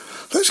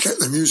Let's get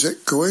the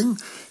music going.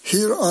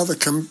 Here are the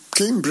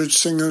Cambridge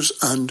Singers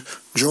and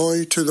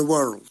Joy to the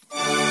World.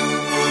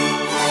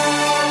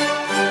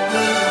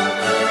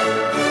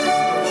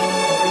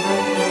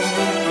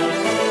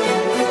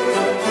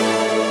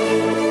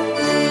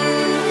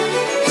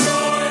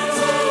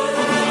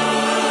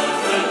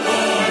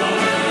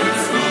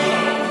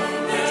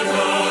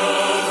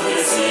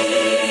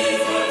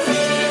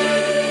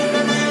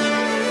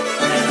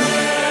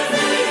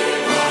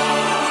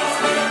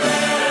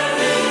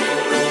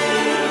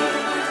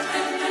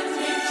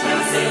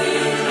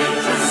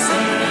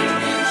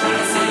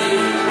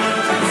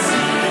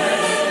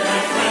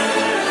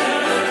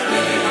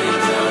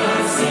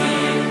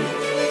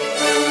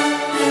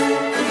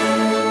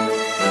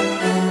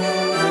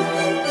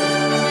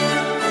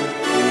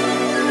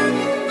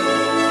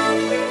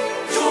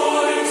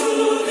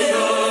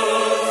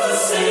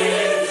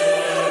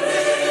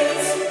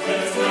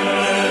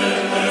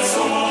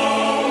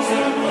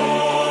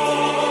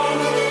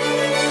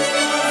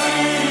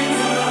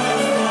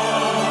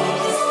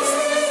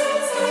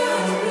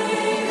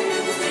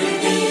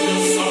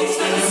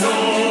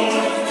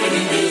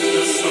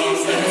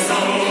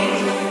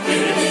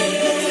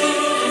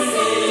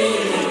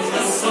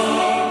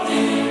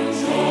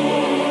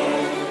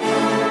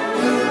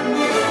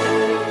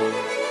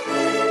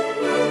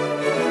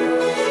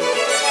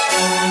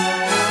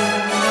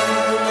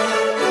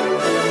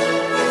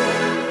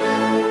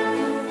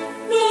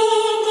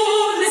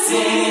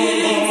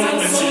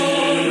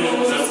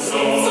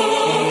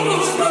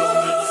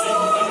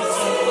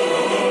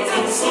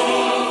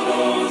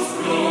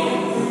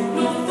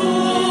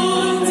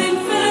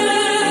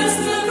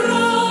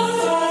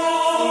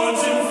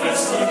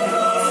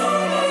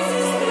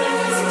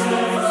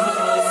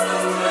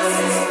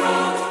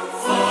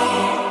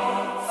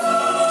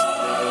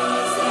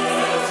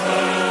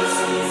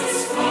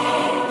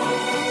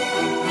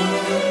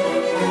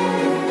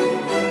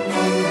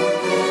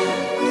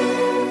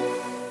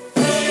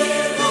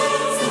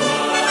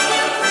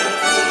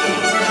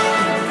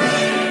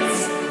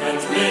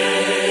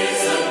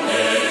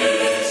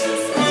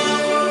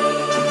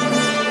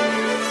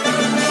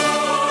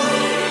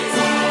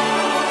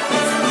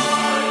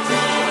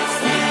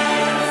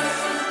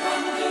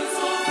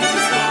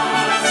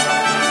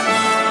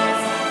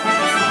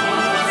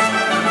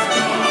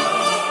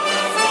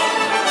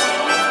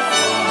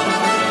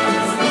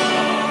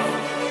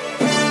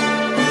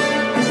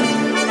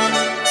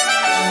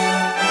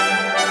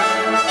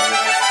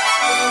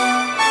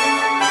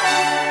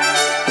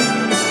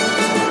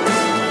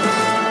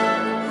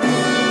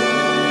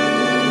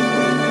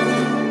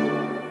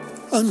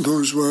 And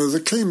those were the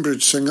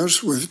Cambridge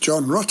Singers with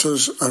John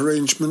Rutter's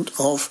arrangement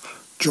of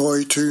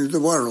Joy to the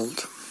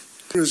World.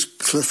 Here is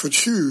Clifford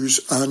Hughes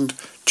and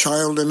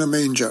Child in a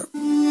Manger.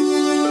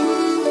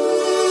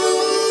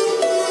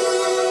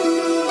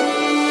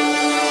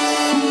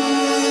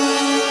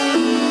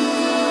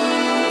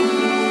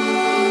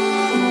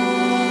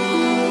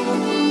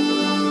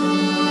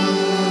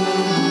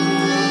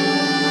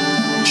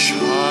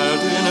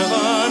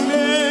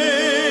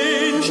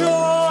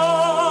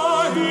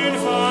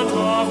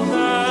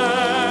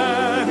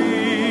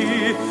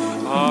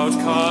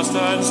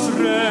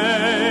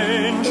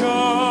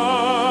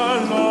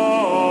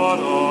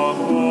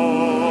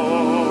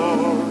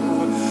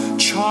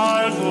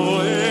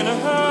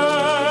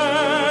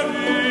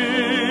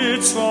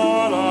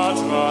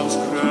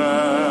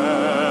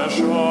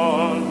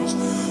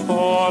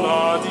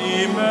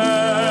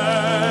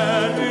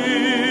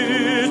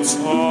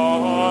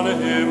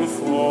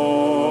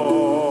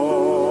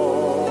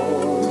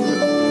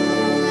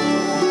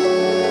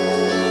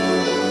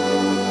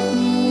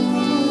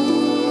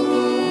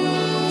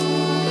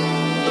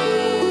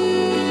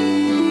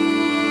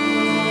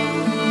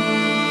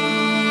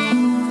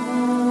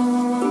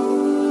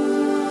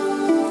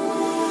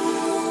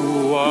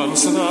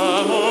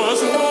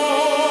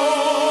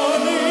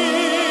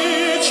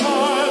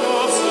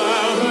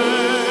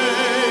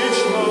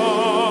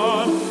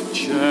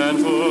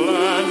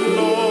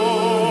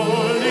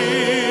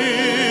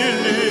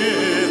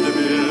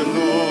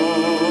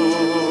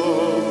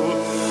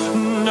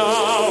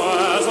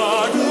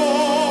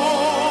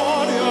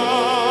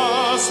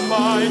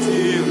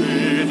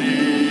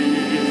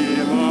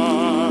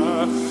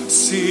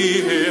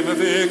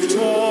 Victorious,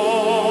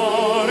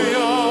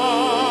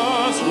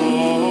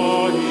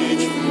 oh,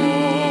 each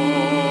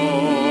morn.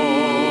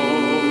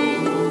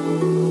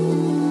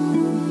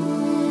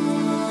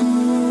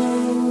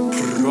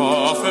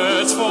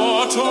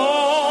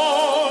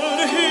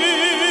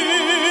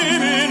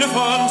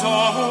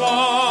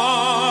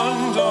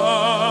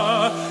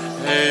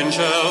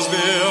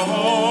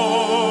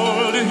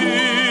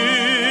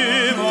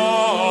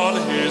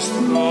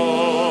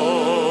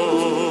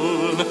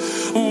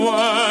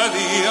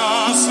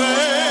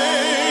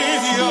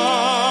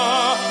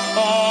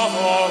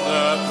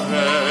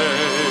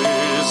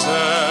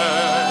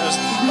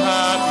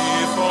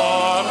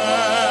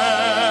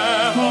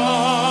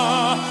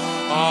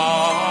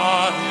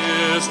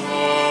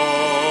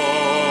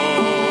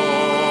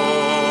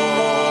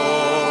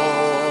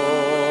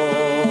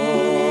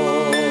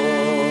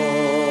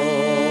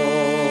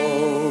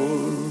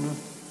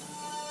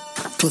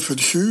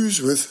 Clifford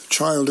Hughes with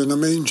Child in a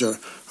Manger.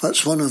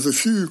 That's one of the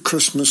few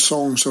Christmas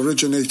songs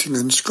originating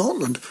in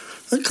Scotland.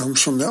 It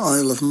comes from the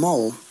Isle of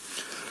Mull.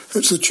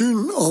 It's the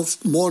tune of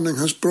Morning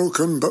Has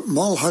Broken, but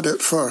Mull had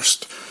it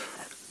first.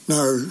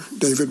 Now,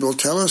 David will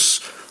tell us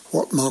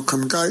what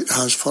Malcolm Guite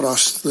has for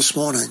us this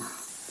morning.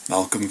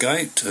 Malcolm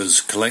Guite has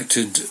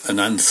collected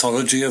an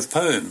anthology of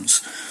poems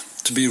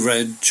to be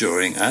read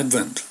during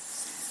Advent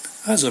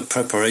as a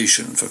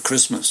preparation for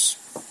Christmas.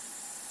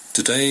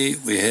 Today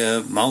we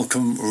hear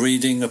Malcolm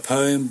reading a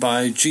poem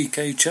by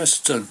G.K.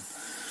 Chesterton,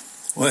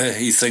 where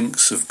he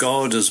thinks of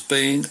God as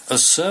being a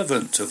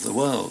servant of the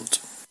world.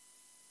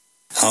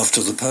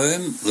 After the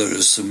poem, there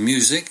is some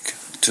music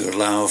to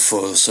allow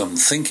for some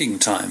thinking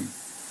time.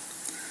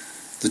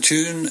 The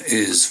tune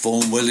is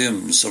Vaughan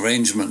Williams'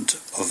 arrangement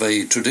of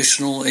a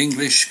traditional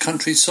English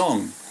country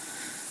song,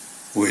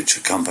 which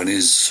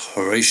accompanies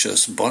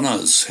Horatius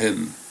Bonar's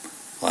hymn,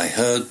 I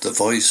Heard the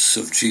Voice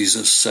of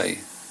Jesus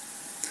Say.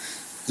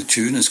 The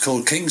tune is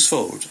called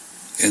Kingsfold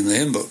in the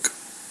hymn book.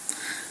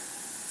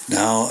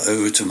 Now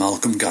over to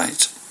Malcolm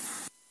Guite.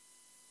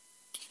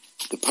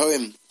 The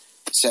poem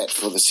set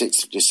for the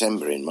 6th of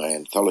December in my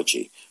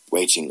anthology,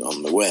 Waiting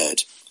on the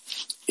Word,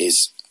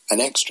 is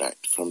an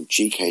extract from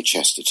G.K.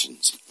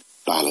 Chesterton's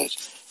Ballad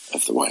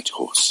of the White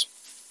Horse.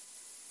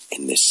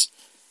 In this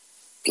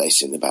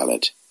place in the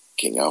ballad,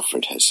 King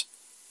Alfred has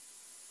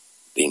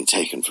been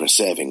taken for a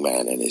serving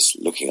man and is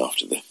looking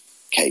after the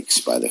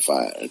cakes by the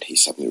fire, and he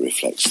suddenly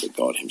reflects that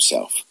God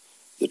himself,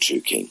 the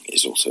true king,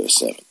 is also a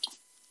servant.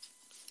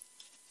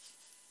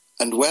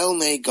 And well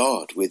may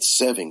God with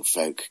serving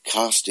folk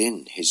cast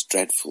in his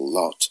dreadful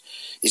lot.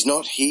 Is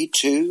not he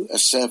too a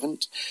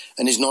servant,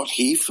 and is not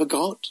he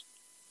forgot?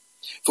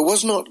 For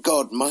was not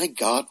God my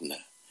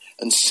gardener,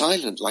 and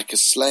silent like a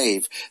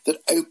slave,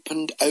 that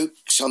opened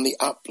oaks on the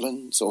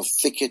uplands, or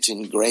thicket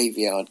in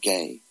graveyard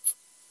gave?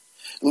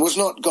 And was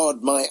not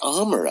God my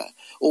armourer,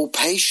 all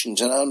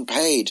patient and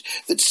unpaid,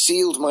 that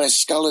sealed my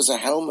skull as a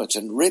helmet,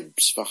 and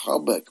ribs for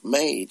hauberk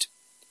made?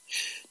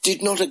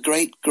 Did not a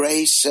great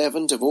grey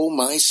servant of all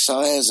my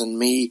sires and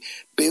me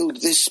build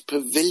this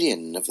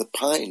pavilion of the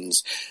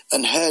pines,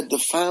 and herd the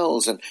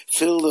fowls, and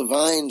fill the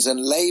vines,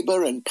 and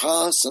labour, and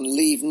pass, and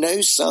leave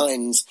no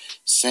signs,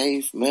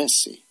 save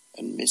mercy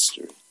and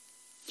mystery?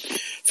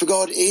 For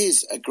God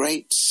is a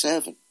great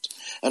servant,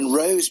 and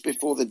rose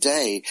before the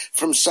day,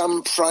 from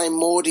some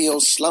primordial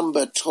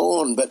slumber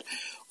torn, but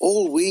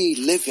all we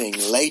living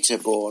later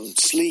born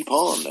sleep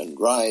on and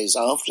rise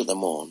after the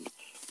morn,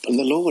 and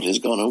the Lord has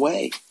gone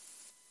away.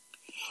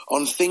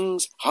 On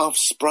things half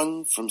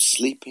sprung from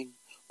sleeping,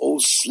 all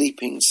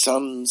sleeping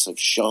suns have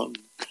shone.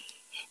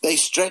 They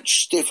stretch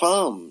stiff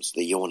arms,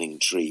 the yawning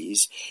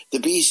trees, the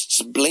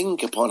beasts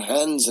blink upon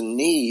hands and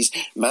knees,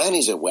 man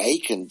is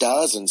awake and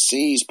does and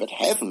sees, but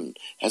heaven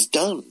has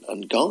done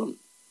and gone.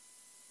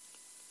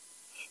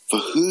 For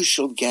who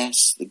shall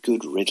guess the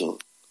good riddle,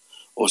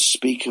 or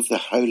speak of the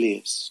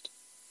holiest,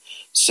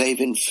 save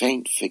in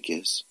faint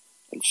figures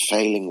and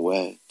failing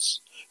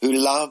words, who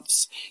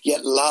loves,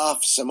 yet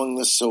laughs among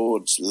the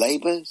swords,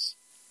 labours,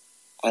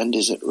 and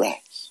is at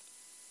rest?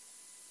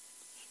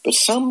 But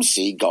some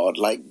see God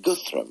like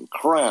Guthrum,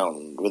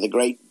 crowned with a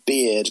great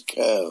beard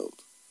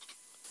curled.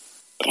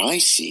 But I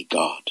see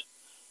God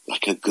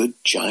like a good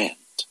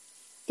giant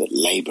that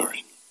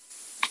labouring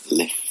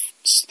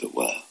lifts the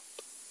world.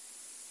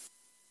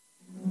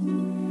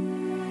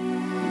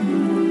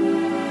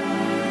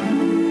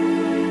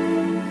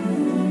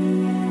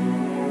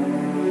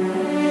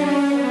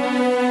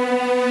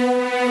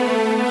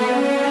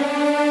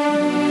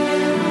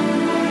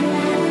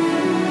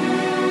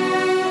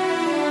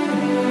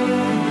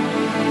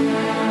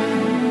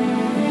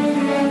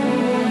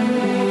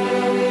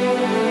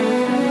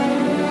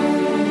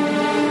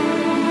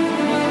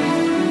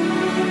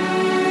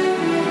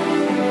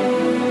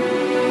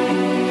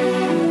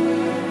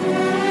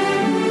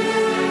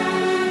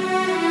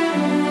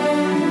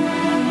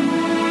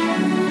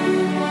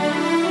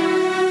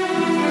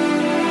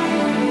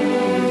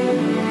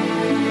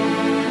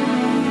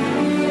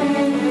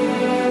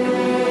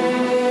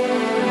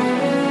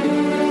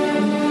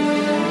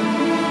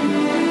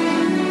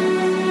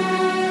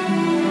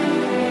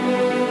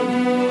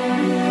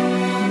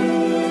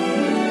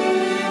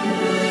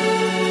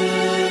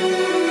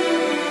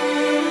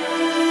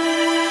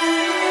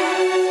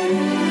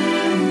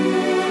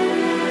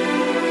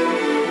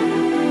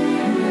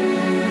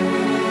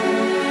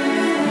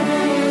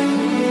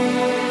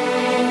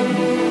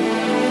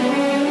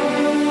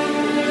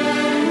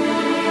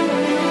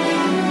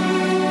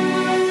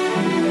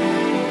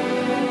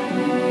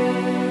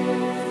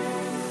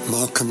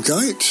 Malcolm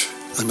Guite,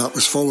 and that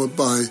was followed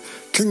by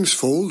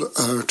Kingsfold,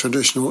 a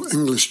traditional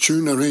English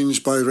tune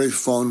arranged by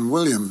Ralph Vaughan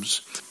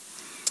Williams.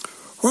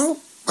 Well,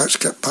 let's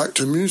get back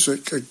to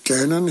music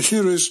again, and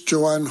here is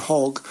Joanne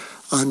Hogg,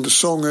 and the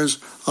song is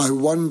I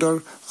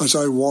Wonder as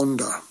I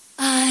Wander.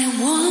 I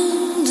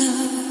wonder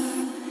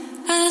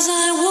as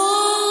I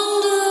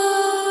wander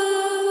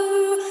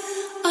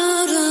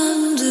out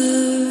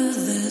under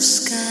the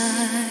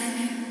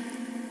sky.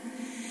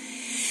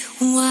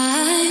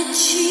 Why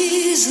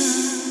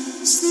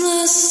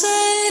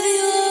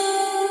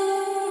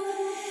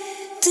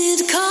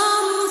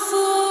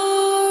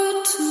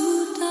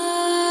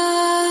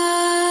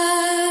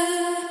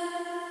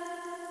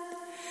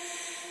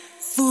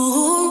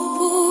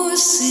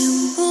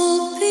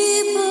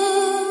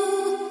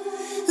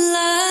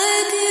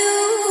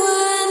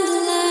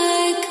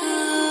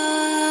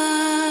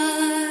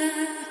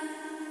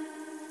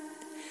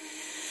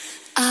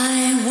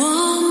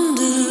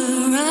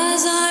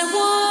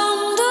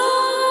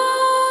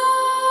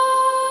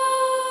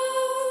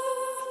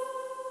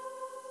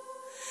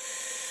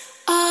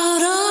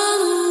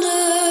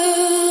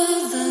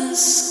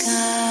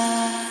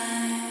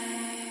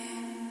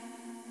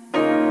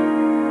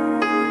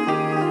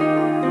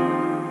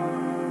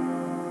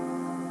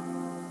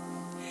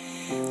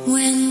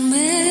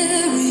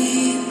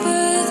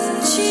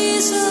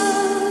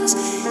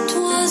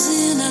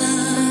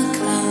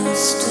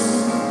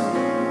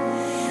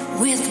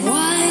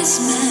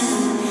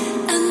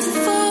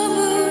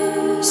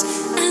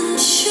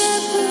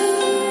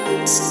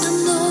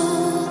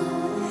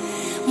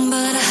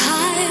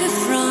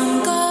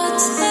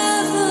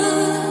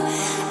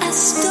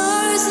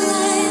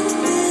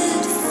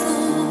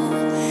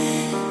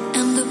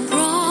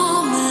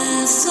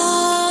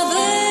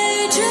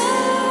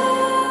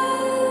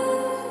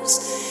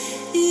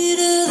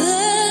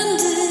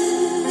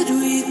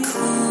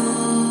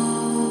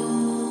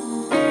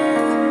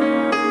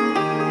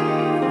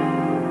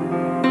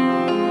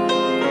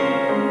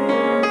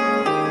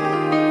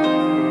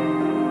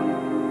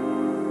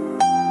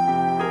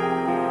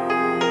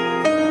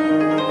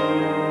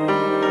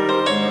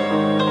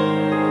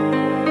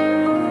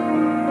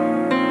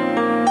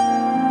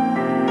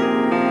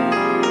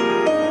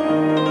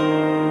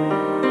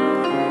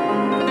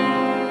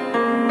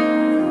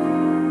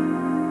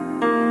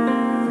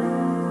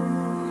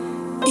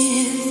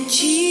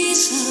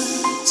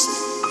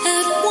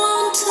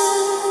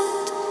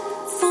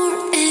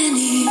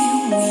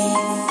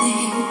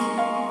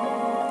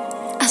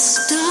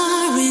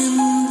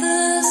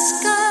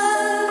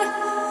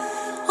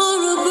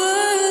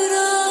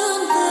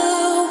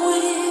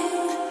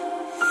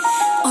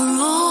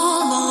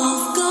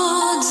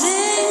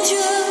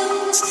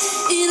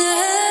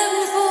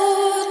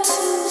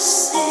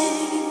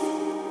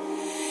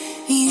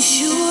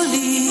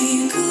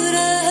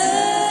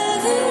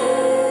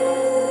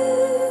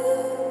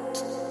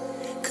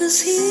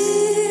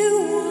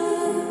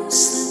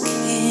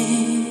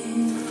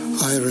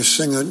Irish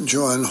singer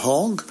Joan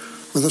Hogg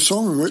with a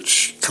song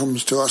which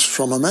comes to us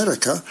from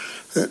America.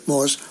 It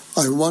was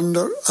I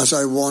Wonder As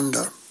I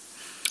Wander.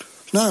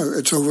 Now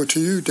it's over to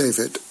you,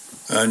 David.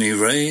 Ernie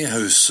Ray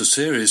hosts a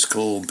series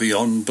called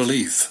Beyond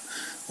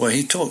Belief, where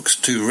he talks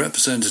to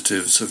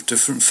representatives of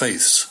different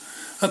faiths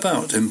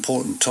about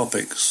important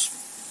topics.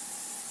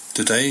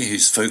 Today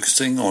he's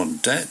focusing on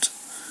debt,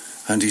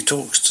 and he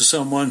talks to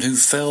someone who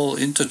fell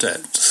into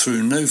debt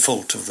through no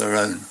fault of their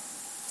own.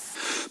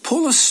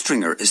 Paula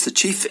Stringer is the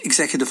Chief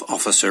Executive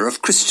Officer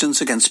of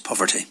Christians Against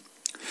Poverty.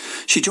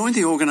 She joined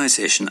the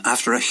organisation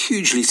after a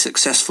hugely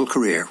successful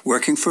career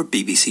working for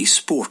BBC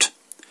Sport.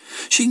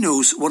 She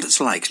knows what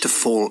it's like to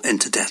fall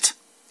into debt.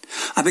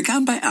 I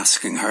began by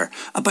asking her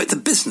about the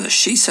business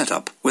she set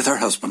up with her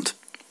husband.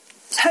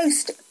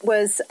 Toast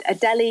was a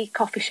deli,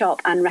 coffee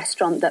shop and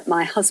restaurant that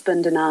my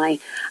husband and I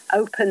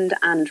opened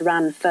and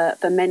ran for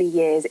many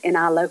years in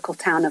our local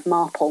town of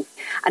Marple.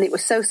 And it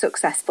was so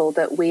successful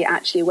that we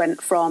actually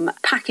went from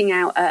packing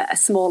out a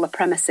smaller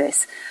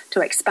premises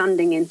to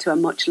expanding into a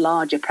much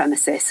larger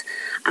premises.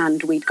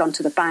 And we'd gone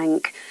to the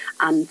bank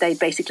and they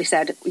basically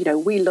said, you know,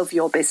 we love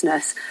your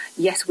business.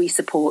 Yes, we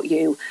support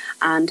you.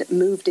 And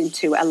moved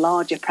into a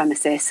larger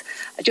premises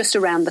just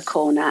around the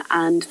corner.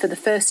 And for the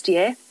first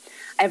year,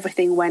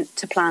 everything went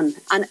to plan.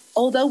 And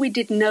although we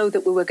did know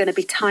that we were going to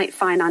be tight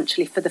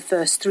financially for the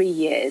first 3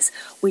 years,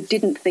 we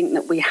didn't think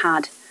that we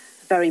had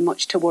very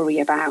much to worry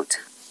about.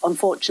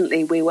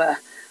 Unfortunately, we were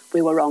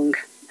wrong,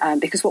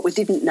 because what we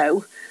didn't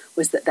know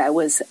was that there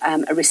was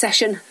a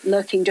recession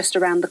lurking just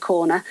around the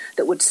corner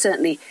that would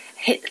certainly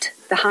hit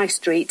the high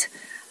street,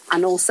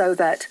 and also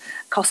that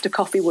Costa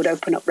Coffee would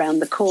open up round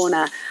the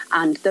corner,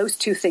 and those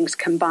two things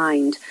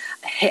combined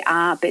hit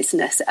our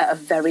business at a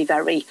very,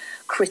 very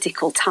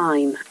critical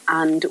time.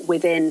 And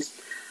within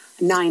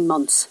 9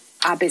 months,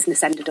 our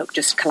business ended up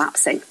just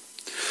collapsing.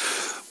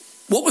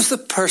 What was the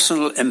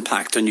personal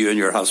impact on you and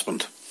your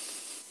husband?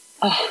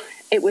 Oh,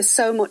 it was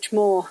so much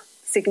more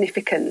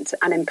significant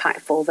and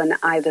impactful than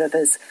either of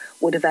us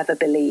would have ever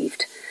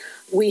believed.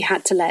 We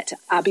had to let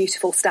our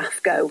beautiful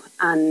staff go,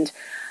 and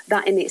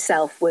that in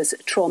itself was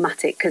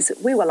traumatic because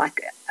we were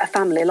like a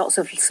family, lots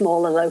of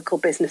smaller local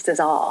businesses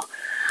are,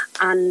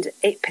 and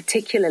it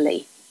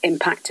particularly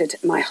impacted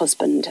my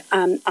husband.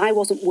 I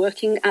wasn't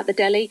working at the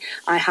deli.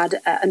 I had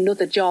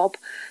another job,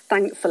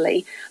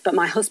 thankfully, but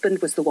my husband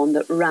was the one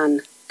that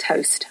ran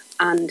Toast,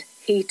 and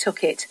he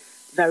took it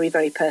very,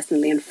 very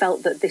personally and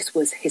felt that this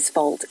was his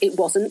fault. It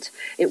wasn't.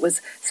 It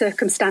was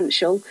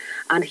circumstantial,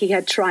 and he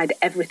had tried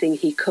everything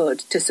he could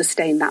to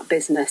sustain that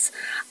business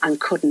and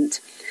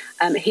couldn't.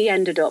 He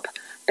ended up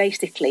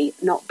basically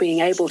not being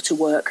able to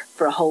work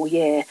for a whole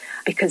year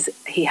because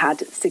he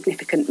had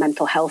significant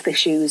mental health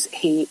issues.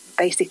 He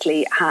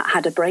basically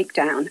had a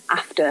breakdown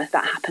after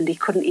that happened. He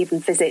couldn't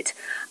even visit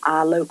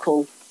our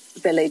local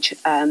village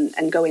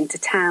and go into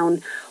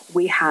town.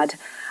 We had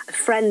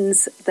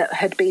friends that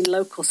had been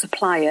local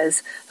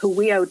suppliers who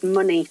we owed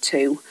money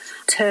to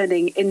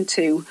turning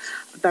into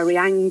very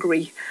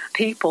angry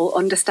people,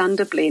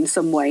 understandably in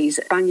some ways,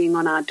 banging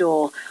on our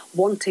door,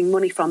 wanting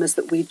money from us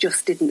that we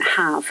just didn't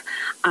have.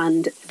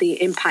 And the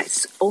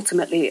impacts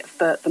ultimately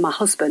for my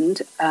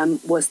husband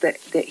was that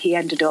he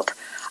ended up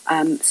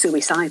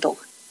suicidal.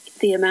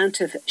 The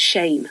amount of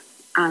shame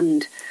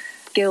and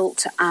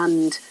guilt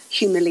and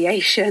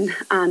humiliation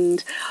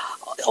and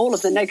all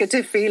of the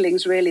negative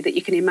feelings really that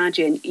you can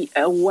imagine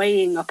are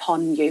weighing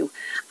upon you,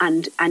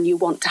 and you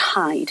want to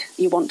hide,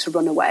 you want to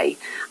run away,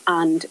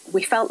 and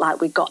we felt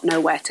like we got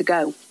nowhere to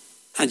go.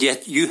 And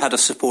yet you had a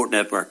support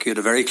network, you had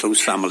a very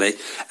close family,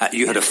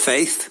 you had a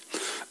faith,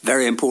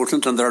 very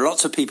important, and there are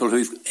lots of people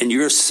who, in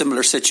your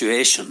similar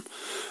situation,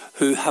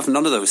 who have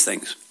none of those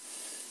things.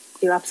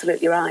 You're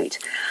absolutely right.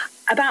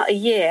 About a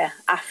year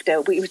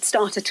after, we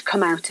started to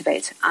come out of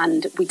it,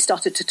 and we'd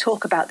started to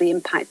talk about the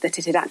impact that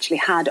it had actually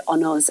had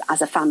on us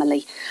as a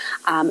family.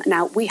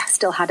 Now, we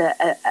still had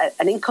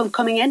an income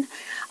coming in,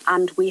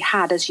 and we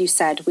had, as you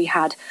said, we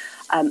had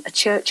a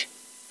church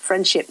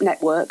friendship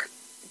network,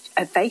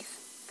 a faith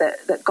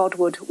that God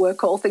would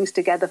work all things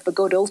together for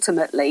good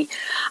ultimately,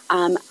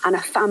 and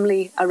a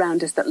family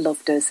around us that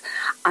loved us.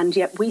 And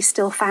yet we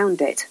still found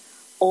it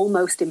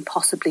almost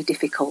impossibly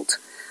difficult.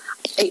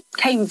 It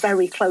came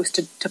very close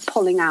to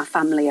pulling our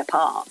family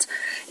apart.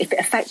 If it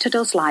affected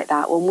us like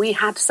that, when we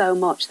had so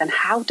much, then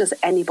how does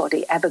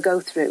anybody ever go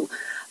through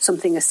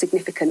something as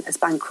significant as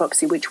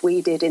bankruptcy, which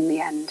we did in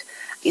the end?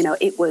 You know,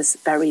 it was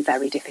very,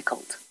 very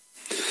difficult.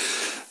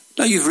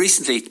 Now, you've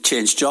recently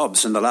changed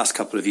jobs in the last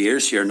couple of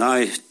years. You're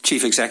now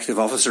Chief Executive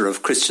Officer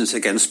of Christians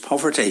Against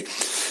Poverty.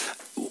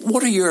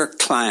 What are your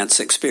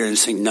clients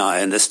experiencing now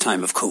in this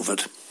time of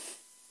COVID?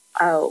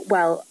 Oh,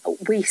 well,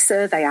 we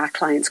survey our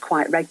clients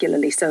quite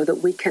regularly so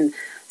that we can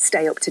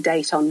stay up to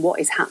date on what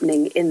is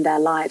happening in their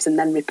lives and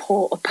then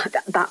report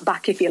that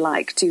back, if you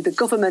like, to the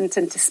government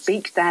and to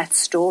speak their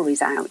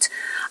stories out.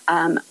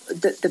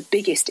 The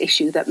biggest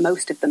issue that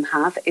most of them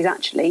have is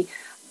actually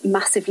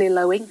massively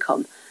low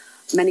income.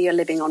 Many are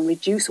living on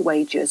reduced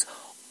wages,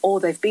 or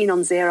they've been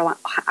on 0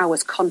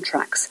 hours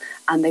contracts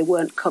and they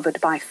weren't covered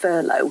by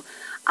furlough.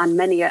 and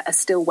many are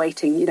still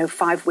waiting,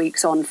 5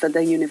 weeks on for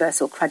the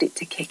universal credit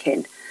to kick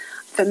in.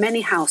 For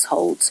many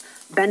households,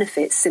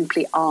 benefits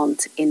simply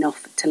aren't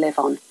enough to live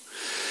on.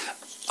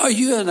 Are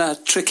you in a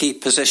tricky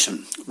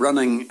position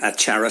running a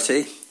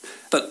charity,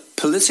 but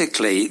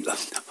politically,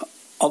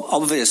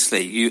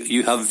 obviously,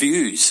 you have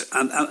views,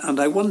 and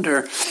I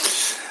wonder,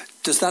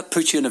 does that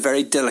put you in a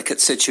very delicate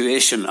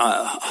situation?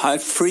 How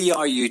free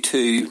are you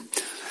to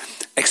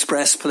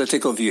express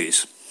political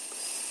views?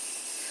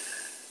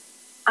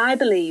 I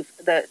believe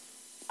that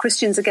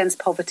Christians Against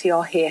Poverty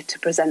are here to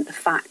present the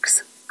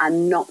facts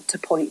and not to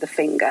point the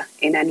finger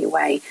in any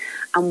way.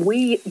 And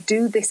we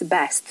do this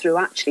best through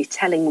actually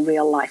telling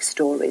real life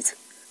stories.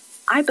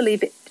 I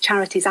believe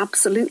charities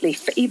absolutely,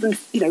 even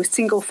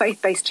single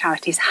faith-based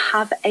charities,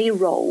 have a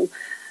role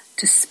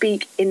to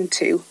speak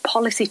into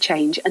policy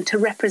change and to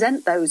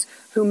represent those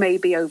who may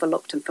be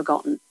overlooked and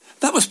forgotten.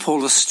 That was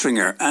Paula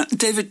Stringer.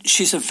 David,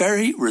 she's a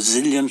very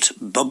resilient,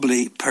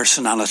 bubbly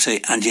personality,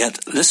 and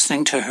yet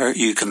listening to her,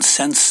 you can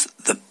sense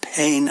the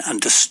pain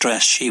and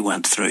distress she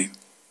went through.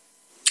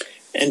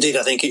 Indeed,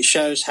 I think it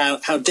shows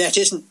how debt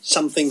isn't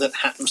something that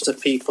happens to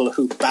people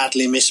who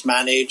badly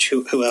mismanage,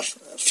 who are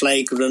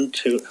flagrant,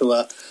 who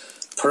are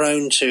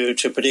prone to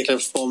particular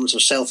forms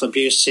of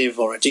self-abusive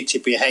or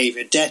addictive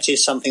behaviour. Debt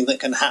is something that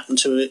can happen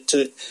to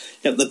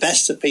the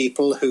best of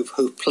people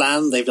who've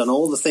planned. They've done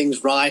all the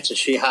things right, as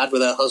she had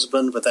with her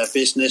husband, with their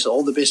business.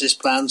 All the business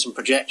plans and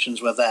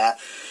projections were there.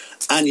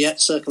 And yet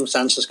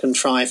circumstances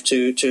contrive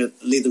to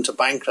lead them to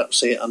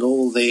bankruptcy and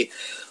all the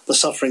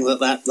suffering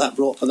that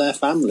brought for their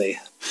family.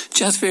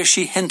 Jathvir,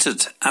 she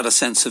hinted at a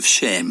sense of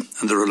shame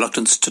and the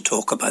reluctance to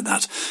talk about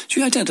that. Do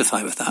you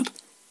identify with that?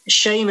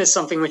 Shame is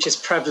something which is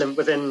prevalent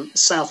within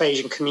South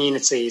Asian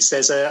communities.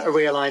 There's a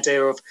real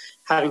idea of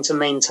having to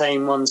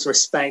maintain one's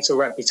respect or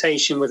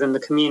reputation within the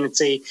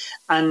community,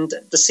 and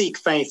the Sikh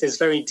faith is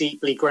very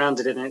deeply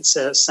grounded in its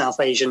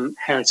South Asian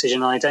heritage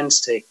and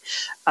identity.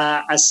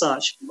 As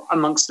such,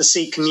 amongst the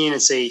Sikh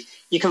community,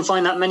 you can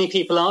find that many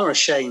people are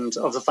ashamed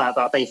of the fact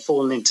that they've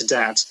fallen into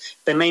debt.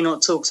 They may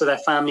not talk to their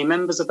family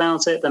members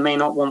about it. They may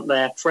not want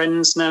their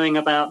friends knowing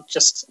about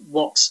just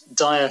what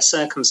dire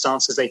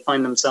circumstances they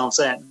find themselves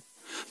in.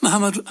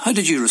 Mohammed, how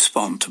did you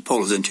respond to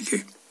Paula's interview?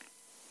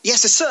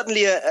 Yes, it's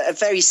certainly a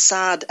very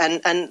sad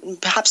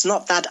and perhaps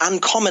not that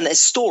uncommon a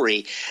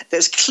story.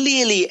 There's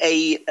clearly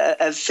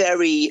a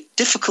very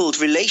difficult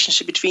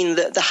relationship between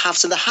the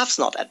haves and the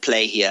have-not at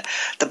play here.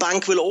 The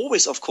bank will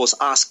always, of course,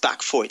 ask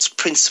back for its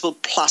principal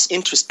plus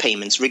interest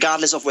payments,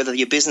 regardless of whether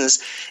your business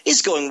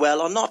is going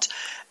well or not.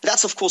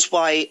 That's, of course,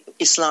 why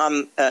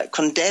Islam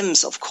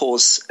condemns, of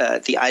course,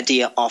 the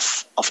idea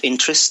of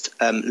interest.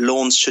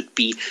 Loans should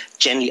be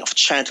generally of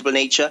charitable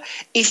nature.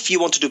 If you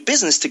want to do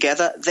business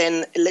together,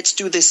 then let's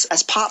do this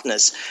as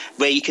partners,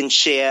 where you can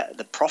share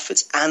the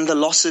profits and the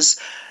losses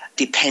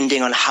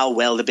depending on how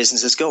well the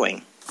business is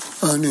going.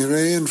 Annie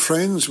Ray and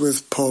Friends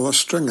with Paula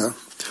Stringer.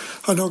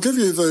 And I'll give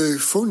you the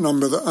phone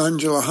number that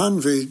Angela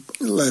Hanvey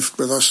left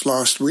with us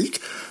last week.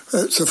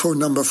 It's the phone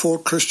number for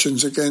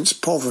Christians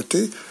Against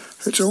Poverty.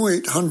 It's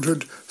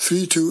 0800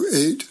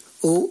 328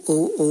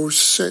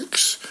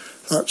 0006.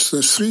 That's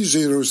the 3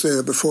 zeros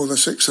there before the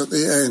 6 at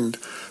the end.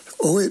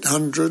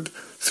 0800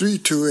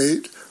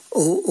 328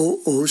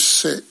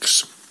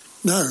 0006.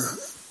 Now,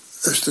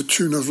 it's the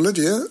tune of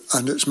Lydia,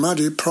 and it's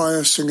Maddie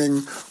Pryor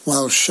singing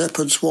While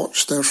Shepherds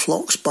Watch Their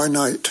Flocks by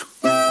Night.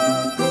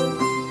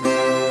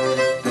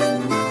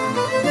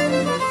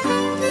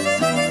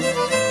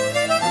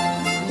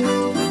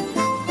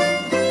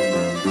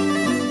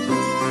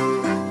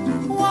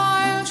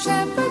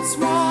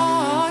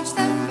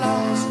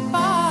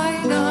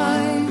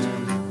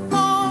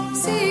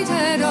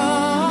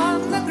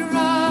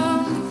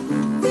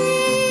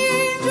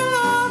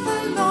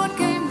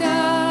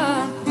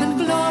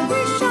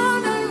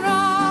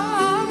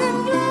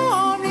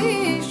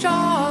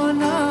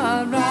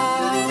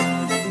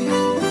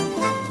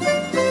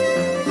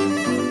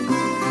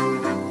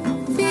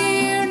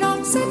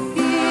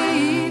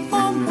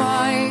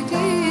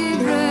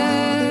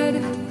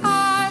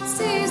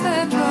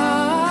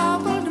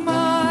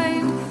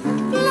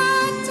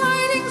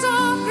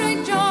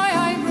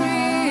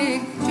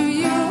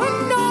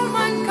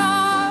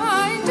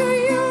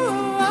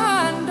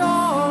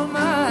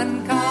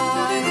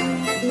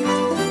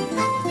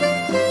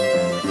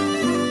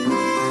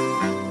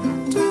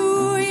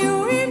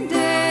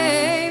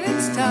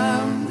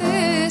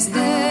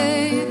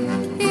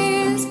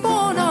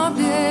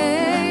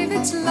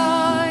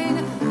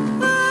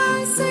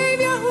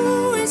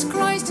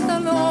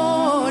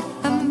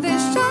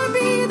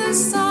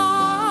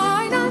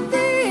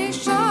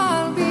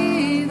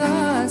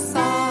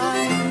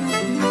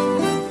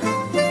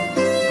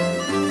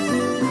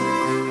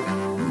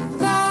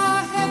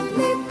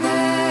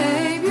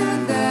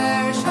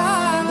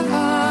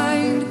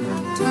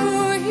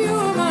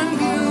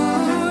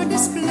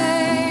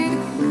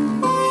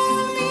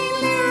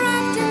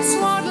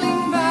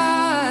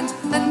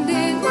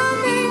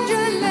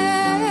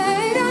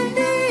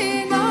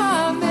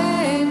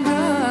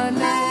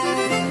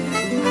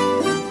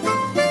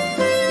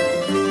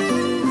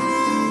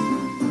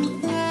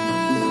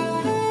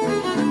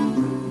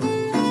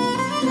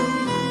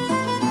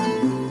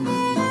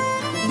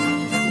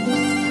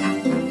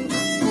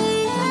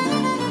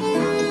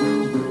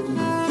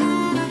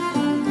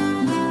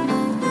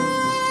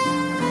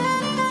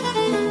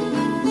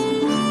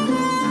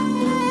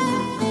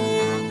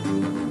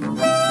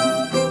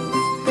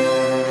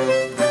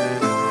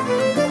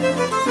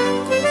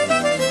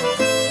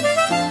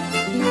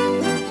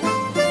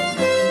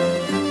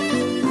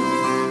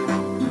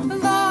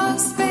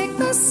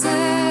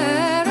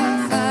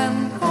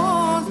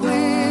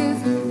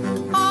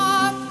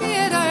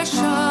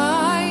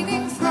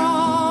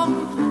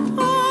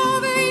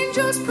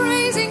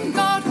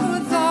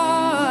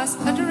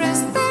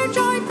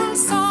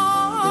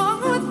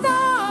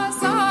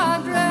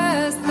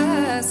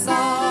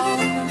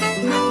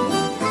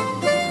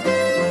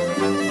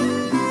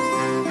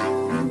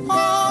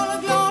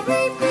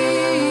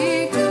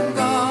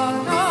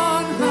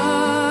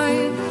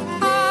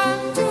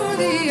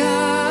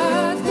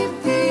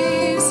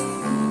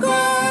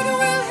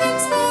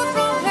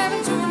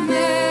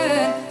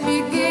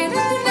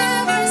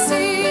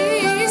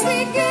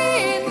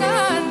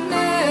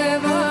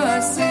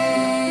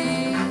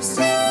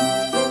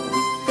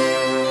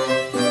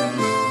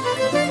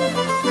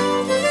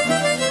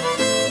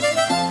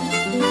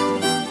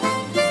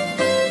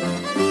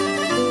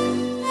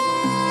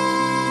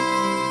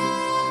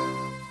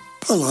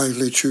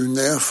 lovely tune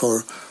there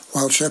for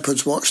While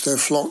Shepherds Watch Their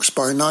Flocks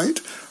by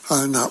Night,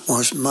 and that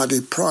was Maddie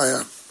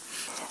Pryor.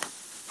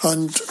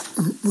 And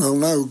we'll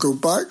now go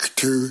back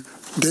to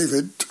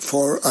David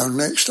for our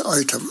next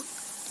item.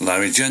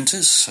 Larry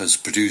Gentis has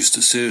produced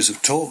a series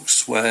of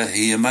talks where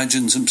he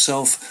imagines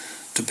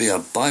himself to be a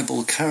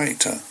Bible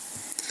character.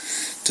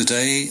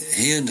 Today,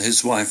 he and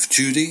his wife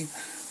Judy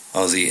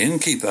are the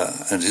innkeeper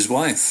and his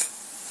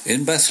wife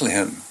in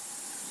Bethlehem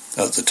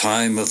at the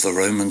time of the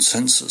Roman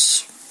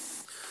census.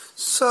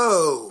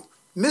 So,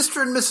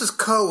 Mr. and Mrs.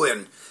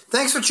 Cohen,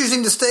 thanks for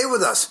choosing to stay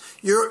with us.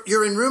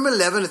 You're in room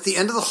 11 at the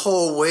end of the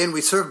hallway, and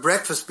we serve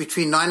breakfast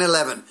between 9 and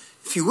 11.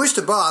 If you wish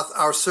to bath,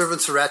 our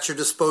servants are at your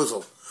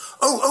disposal.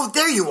 Oh,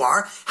 there you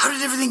are. How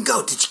did everything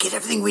go? Did you get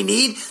everything we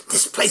need?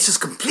 This place is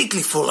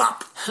completely full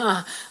up.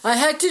 I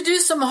had to do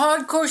some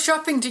hardcore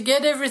shopping to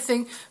get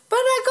everything, but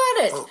I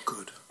got it. Oh,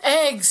 good.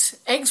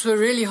 Eggs were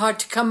really hard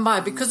to come by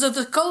because of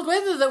the cold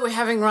weather that we're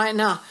having right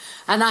now.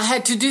 And I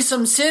had to do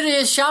some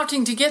serious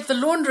shouting to get the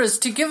laundress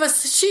to give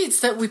us the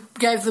sheets that we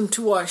gave them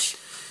to wash.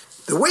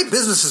 The way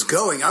business is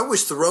going, I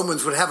wish the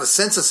Romans would have a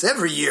census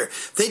every year.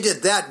 If they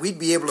did that, we'd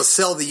be able to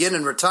sell the inn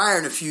and retire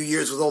in a few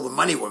years with all the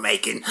money we're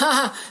making.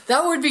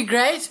 That would be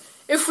great,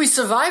 if we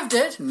survived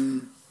it.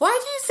 Why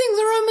do you think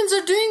the Romans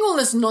are doing all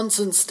this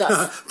nonsense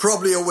stuff?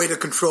 Probably a way to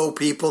control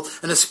people,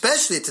 and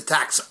especially to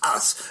tax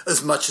us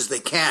as much as they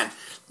can.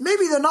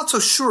 Maybe they're not so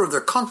sure of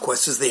their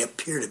conquests as they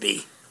appear to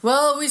be.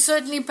 Well, we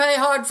certainly pay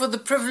hard for the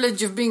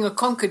privilege of being a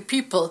conquered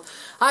people.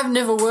 I've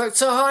never worked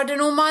so hard in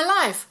all my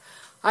life.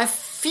 I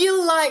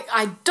feel like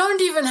I don't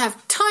even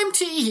have time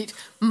to eat,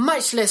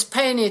 much less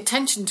pay any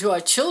attention to our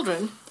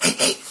children.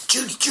 Hey,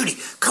 Judy,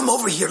 come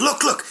over here.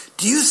 Look.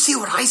 Do you see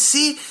what I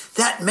see?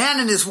 That man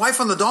and his wife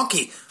on the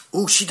donkey.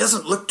 Ooh, she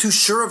doesn't look too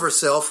sure of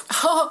herself.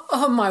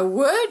 Oh, my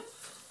word.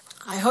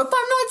 I hope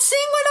I'm not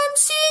seeing what I'm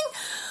seeing.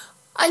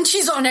 And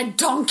she's on a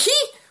donkey?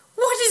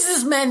 What is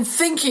this man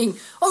thinking?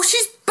 Oh,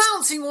 she's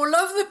bouncing all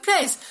over the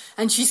place.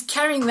 And she's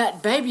carrying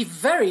that baby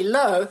very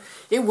low.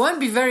 It won't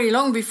be very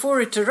long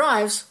before it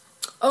arrives.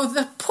 Oh,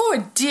 the poor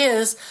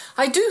dears.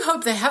 I do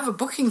hope they have a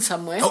booking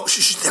somewhere. Oh,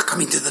 they're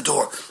coming to the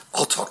door.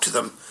 I'll talk to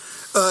them.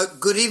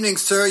 Good evening,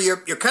 sir. You're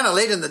kind of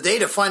late in the day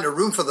to find a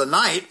room for the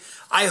night.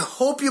 I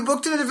hope you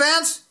booked in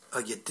advance? Oh,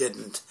 you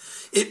didn't.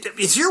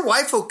 Is your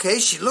wife okay?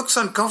 She looks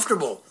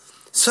uncomfortable.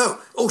 So,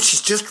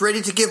 she's just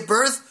ready to give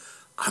birth?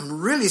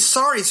 I'm really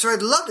sorry, sir.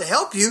 I'd love to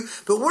help you,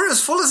 but we're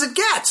as full as it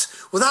gets.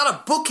 Without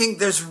a booking,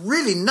 there's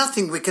really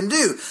nothing we can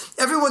do.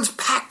 Everyone's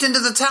packed into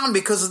the town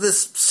because of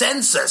this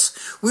census.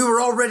 We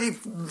were already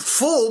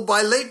full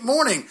by late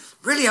morning.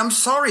 Really, I'm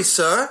sorry,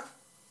 sir.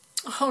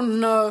 Oh,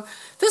 no.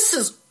 This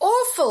is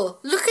awful.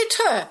 Look at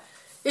her.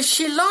 If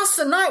she lasts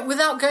the night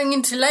without going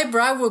into labour,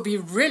 I will be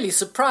really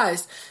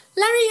surprised.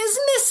 Larry,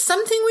 isn't there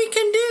something we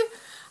can do?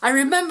 I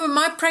remember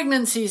my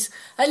pregnancies.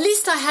 At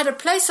least I had a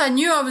place I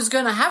knew I was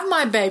going to have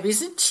my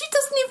babies, and she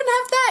doesn't even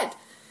have that.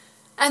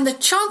 And the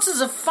chances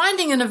of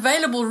finding an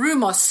available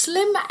room are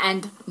slim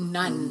and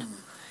none.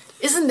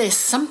 Isn't there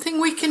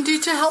something we can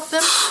do to help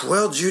them?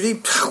 Well,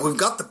 Judy, we've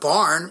got the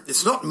barn.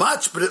 It's not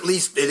much, but at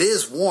least it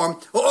is warm.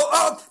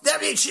 I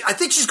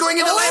think she's going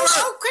into labor.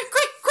 Oh,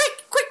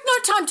 quick,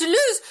 no time to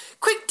lose.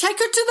 Quick, take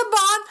her to the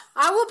barn.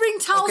 I will bring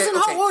towels and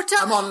hot water.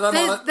 I'm on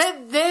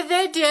it.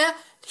 There, dear.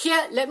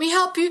 Here, let me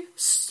help you.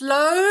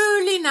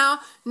 Slowly now.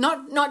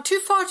 Not too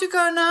far to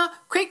go now.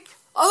 Quick.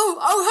 Oh,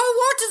 her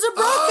waters are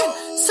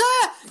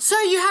broken.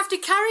 Sir, you have to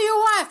carry your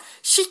wife.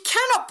 She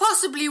cannot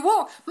possibly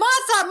walk.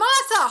 Martha,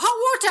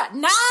 hot water.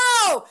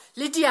 Now!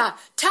 Lydia,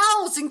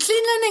 towels and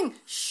clean linen.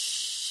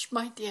 Shh,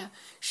 my dear.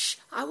 Shh,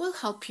 I will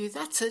help you.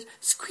 That's it.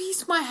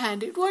 Squeeze my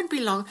hand. It won't be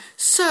long.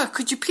 Sir,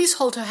 could you please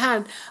hold her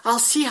hand? I'll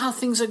see how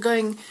things are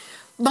going.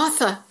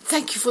 Martha,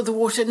 thank you for the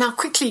water. Now,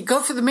 quickly,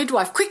 go for the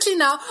midwife. Quickly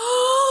now.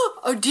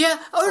 Oh, dear.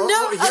 Oh,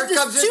 no. Here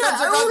comes.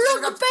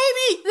 Look, the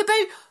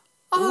baby.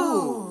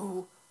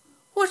 Oh,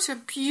 what a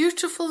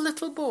beautiful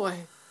little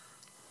boy.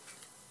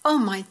 Oh,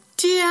 my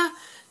dear.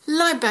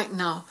 Lie back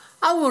now.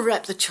 I will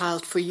wrap the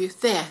child for you.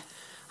 There.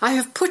 I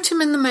have put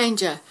him in the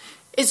manger.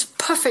 It's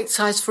perfect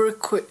size for a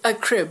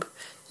crib.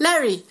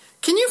 Larry,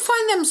 can you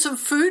find them some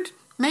food?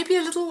 Maybe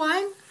a little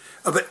wine?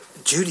 But,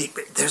 Judy,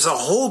 there's a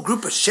whole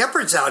group of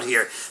shepherds out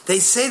here. They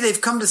say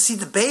they've come to see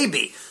the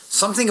baby.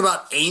 Something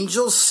about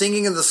angels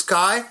singing in the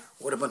sky.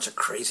 What a bunch of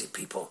crazy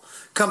people.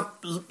 Come,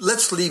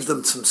 let's leave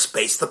them some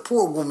space. The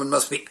poor woman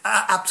must be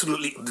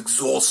absolutely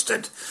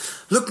exhausted.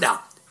 Look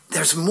now,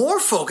 there's more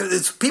folk.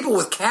 It's people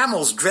with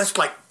camels dressed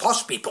like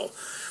posh people.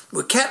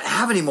 We can't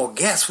have any more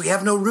guests. We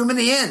have no room in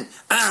the inn.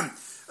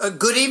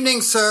 Good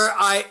evening, sir.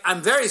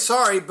 I'm very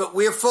sorry, but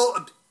we're full.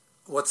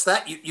 What's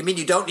that? You mean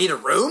you don't need a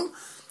room?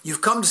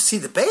 You've come to see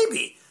the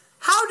baby.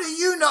 How do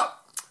you know?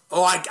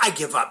 Oh, I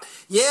give up.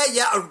 Yeah,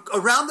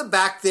 around the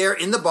back there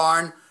in the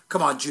barn.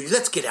 Come on, Judy,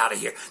 let's get out of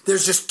here.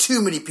 There's just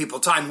too many people.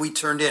 Time we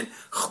turned in.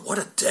 Oh, what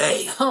a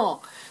day.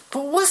 Oh,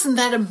 but wasn't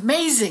that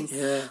amazing?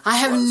 Yeah, I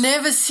have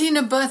never seen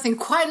a birthing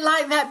quite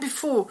like that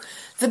before.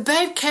 The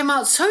babe came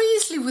out so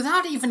easily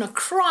without even a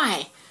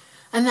cry.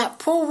 And that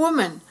poor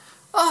woman,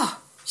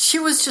 she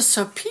was just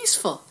so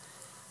peaceful.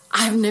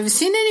 I've never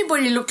seen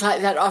anybody look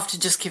like that after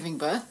just giving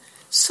birth.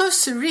 So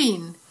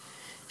serene.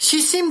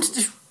 She seemed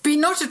to be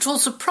not at all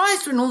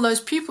surprised when all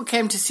those people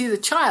came to see the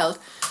child.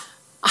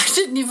 I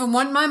didn't even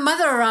want my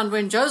mother around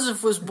when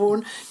Joseph was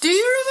born. Do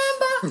you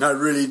remember? I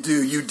really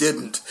do. You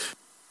didn't.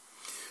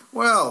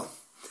 Well,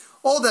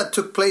 all that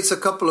took place a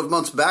couple of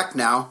months back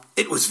now.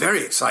 It was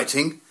very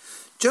exciting.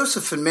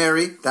 Joseph and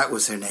Mary, that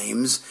was their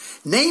names,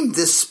 named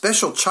this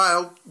special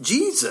child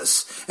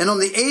Jesus, and on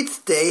the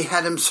 8th day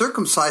had him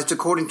circumcised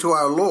according to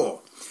our law.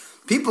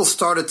 People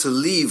started to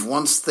leave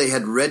once they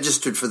had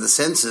registered for the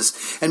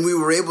census, and we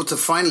were able to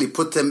finally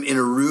put them in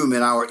a room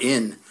in our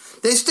inn.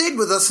 They stayed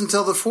with us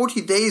until the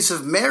 40 days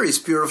of Mary's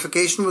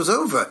purification was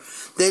over.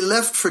 They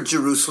left for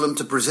Jerusalem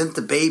to present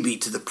the baby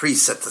to the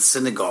priests at the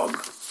synagogue.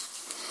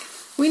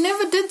 We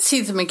never did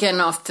see them again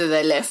after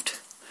they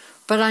left,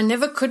 but I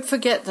never could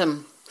forget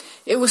them.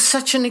 It was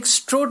such an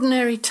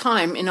extraordinary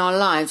time in our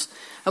lives,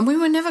 and we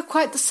were never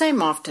quite the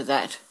same after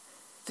that.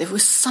 There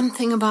was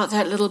something about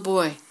that little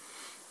boy.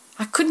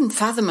 I couldn't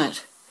fathom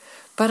it,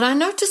 but I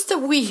noticed that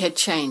we had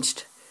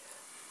changed.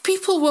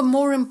 People were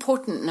more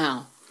important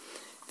now.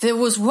 There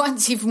was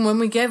once even when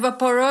we gave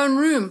up our own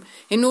room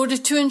in order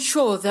to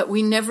ensure that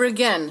we never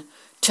again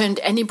turned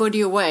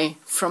anybody away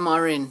from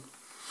our inn.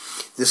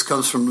 This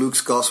comes from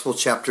Luke's Gospel,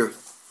 chapter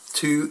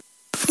 2.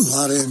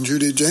 Larry and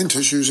Judy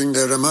Gentis using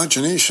their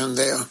imagination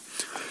there.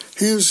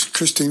 Here's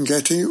Christine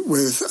Getty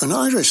with an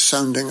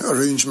Irish-sounding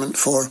arrangement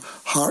for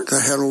Hark the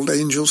Herald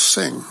Angels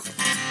Sing.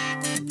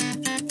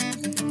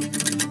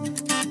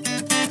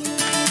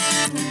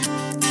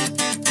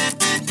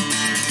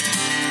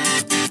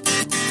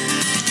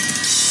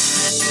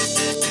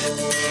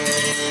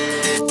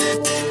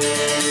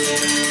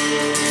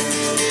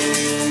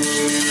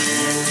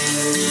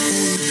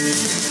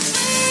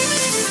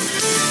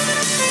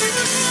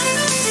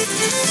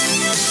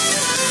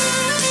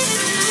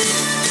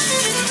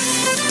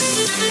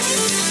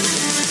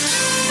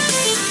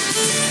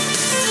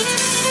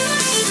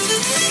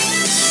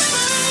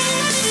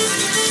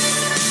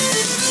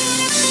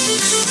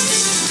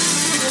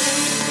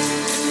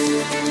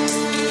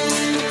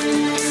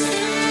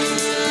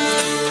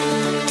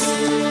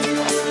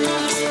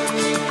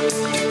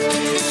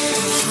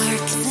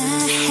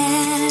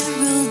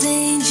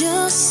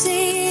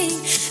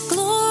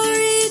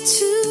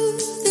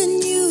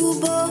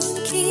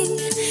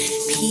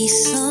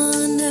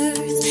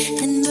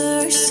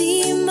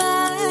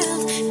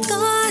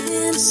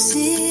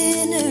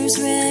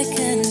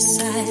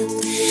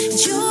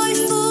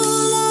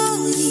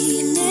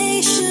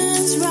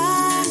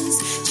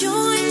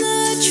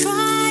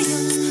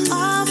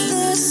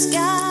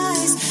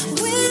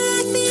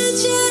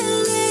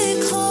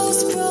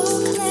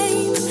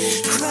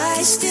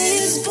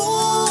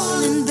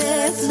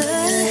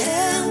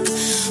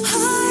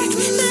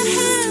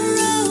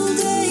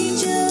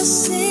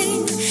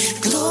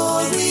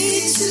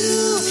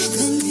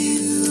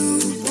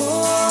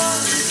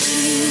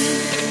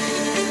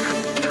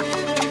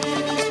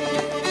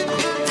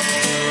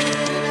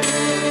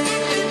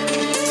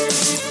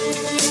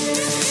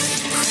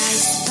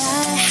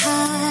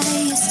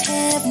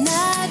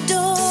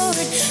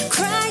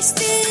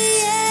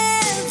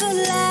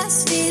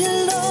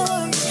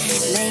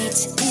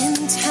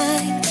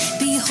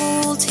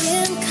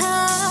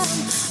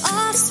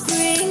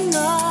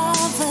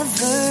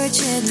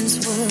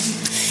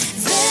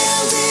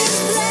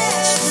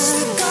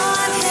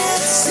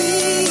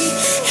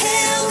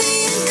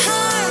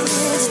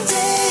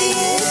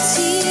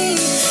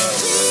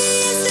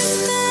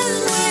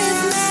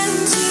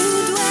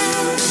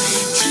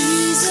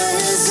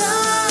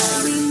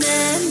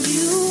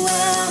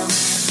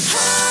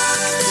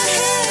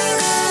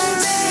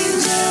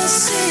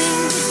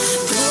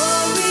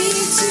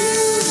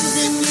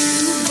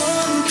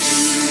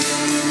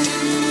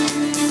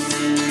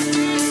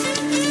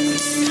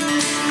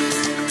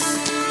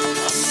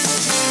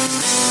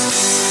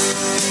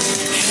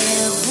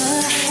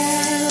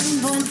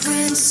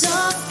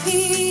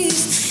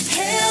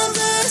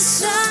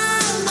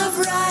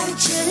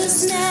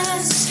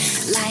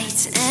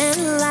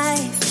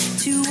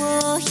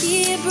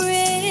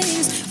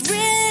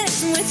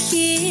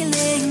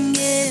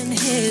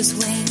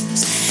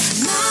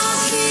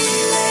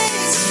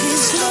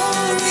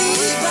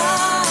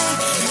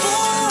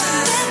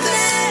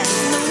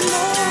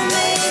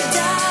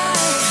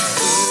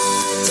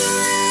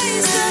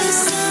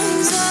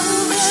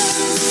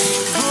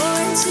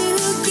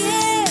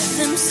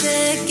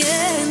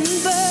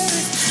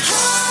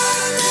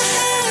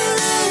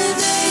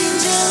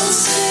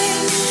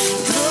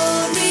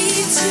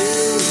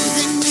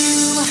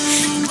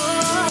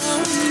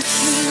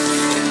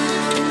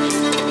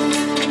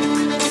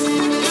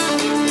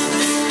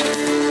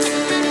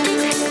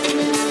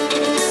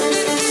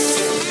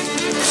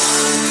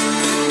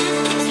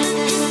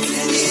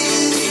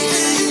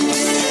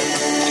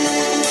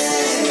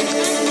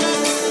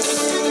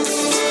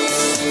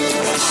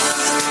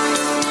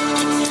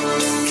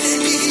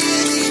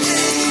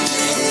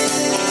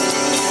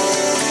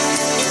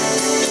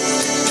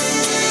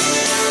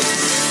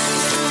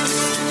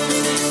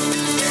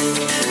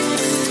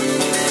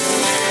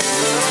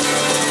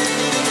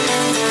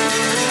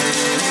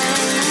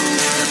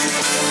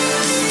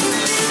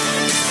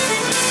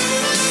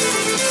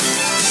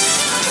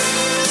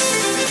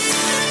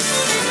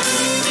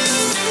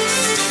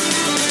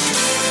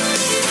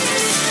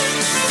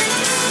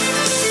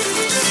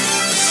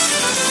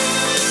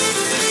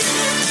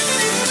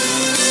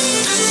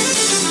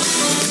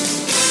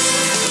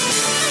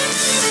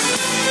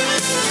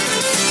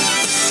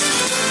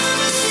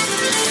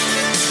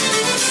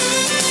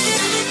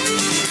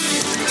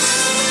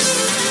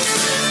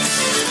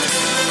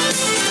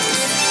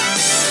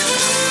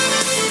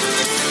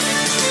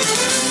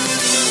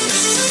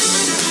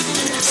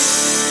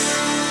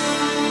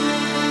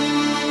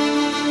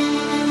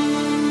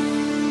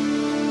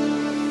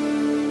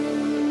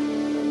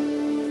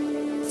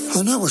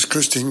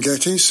 Christine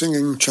Getty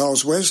singing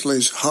Charles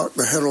Wesley's Hark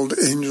the Herald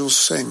Angels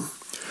Sing.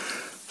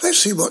 Let's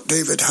see what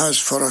David has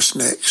for us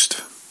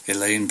next.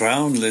 Elaine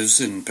Brown lives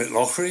in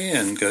Pitlochry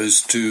and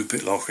goes to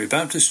Pitlochry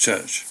Baptist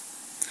Church.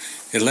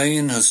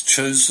 Elaine has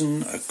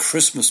chosen a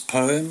Christmas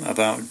poem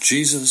about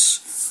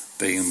Jesus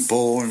being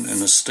born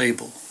in a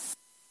stable.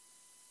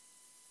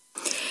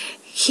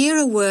 Here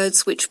are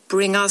words which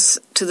bring us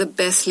to the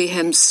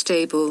Bethlehem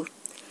stable.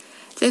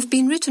 They've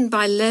been written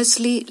by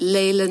Leslie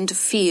Leyland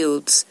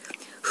Fields,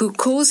 who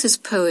calls his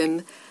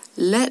poem,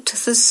 Let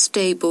the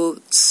Stable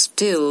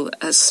Still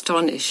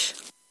Astonish.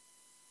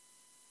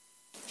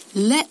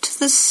 Let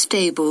the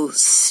stable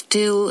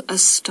still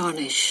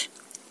astonish.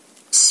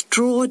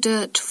 Straw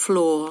dirt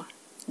floor,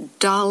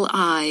 dull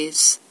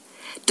eyes,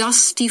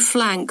 dusty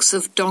flanks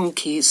of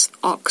donkeys,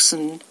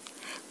 oxen,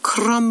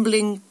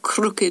 crumbling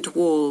crooked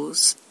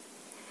walls.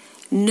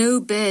 No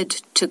bed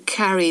to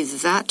carry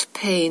that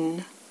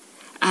pain,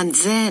 and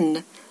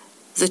then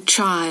the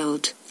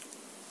child,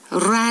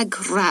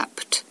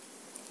 rag-wrapped,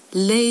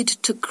 laid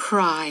to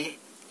cry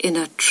in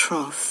a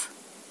trough.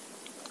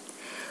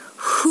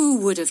 Who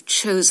would have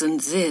chosen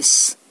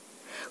this?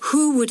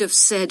 Who would have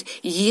said,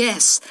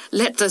 yes,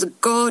 let the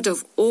God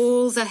of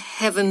all the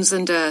heavens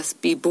and earth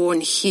be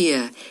born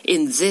here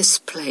in this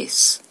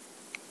place?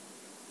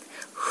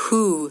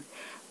 Who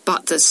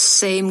but the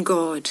same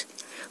God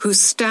who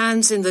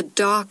stands in the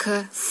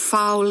darker,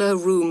 fouler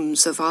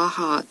rooms of our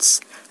hearts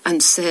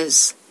and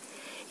says,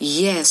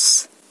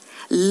 yes,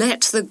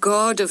 let the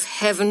God of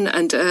heaven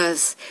and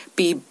earth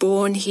be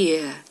born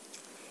here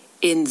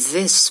in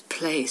this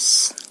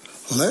place.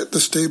 Let the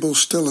Stable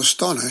Still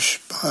Astonish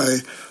by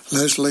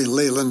Leslie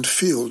Leyland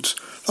Fields.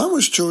 That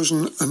was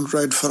chosen and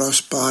read for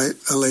us by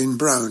Elaine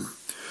Brown.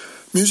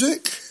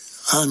 Music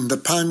and the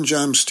Pan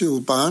Jam Steel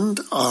Band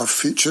are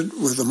featured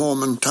with the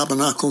Mormon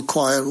Tabernacle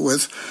Choir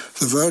with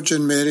The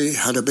Virgin Mary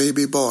Had a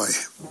Baby Boy.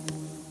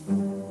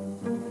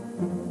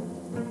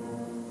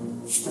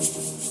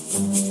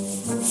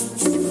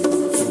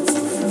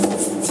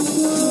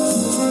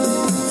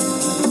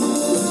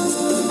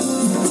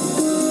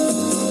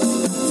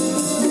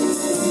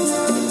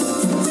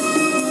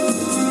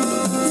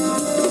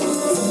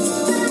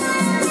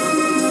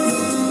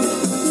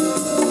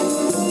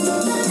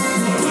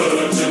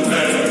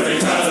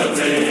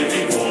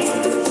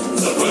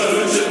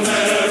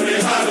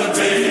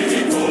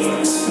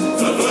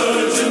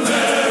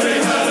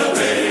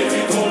 Baby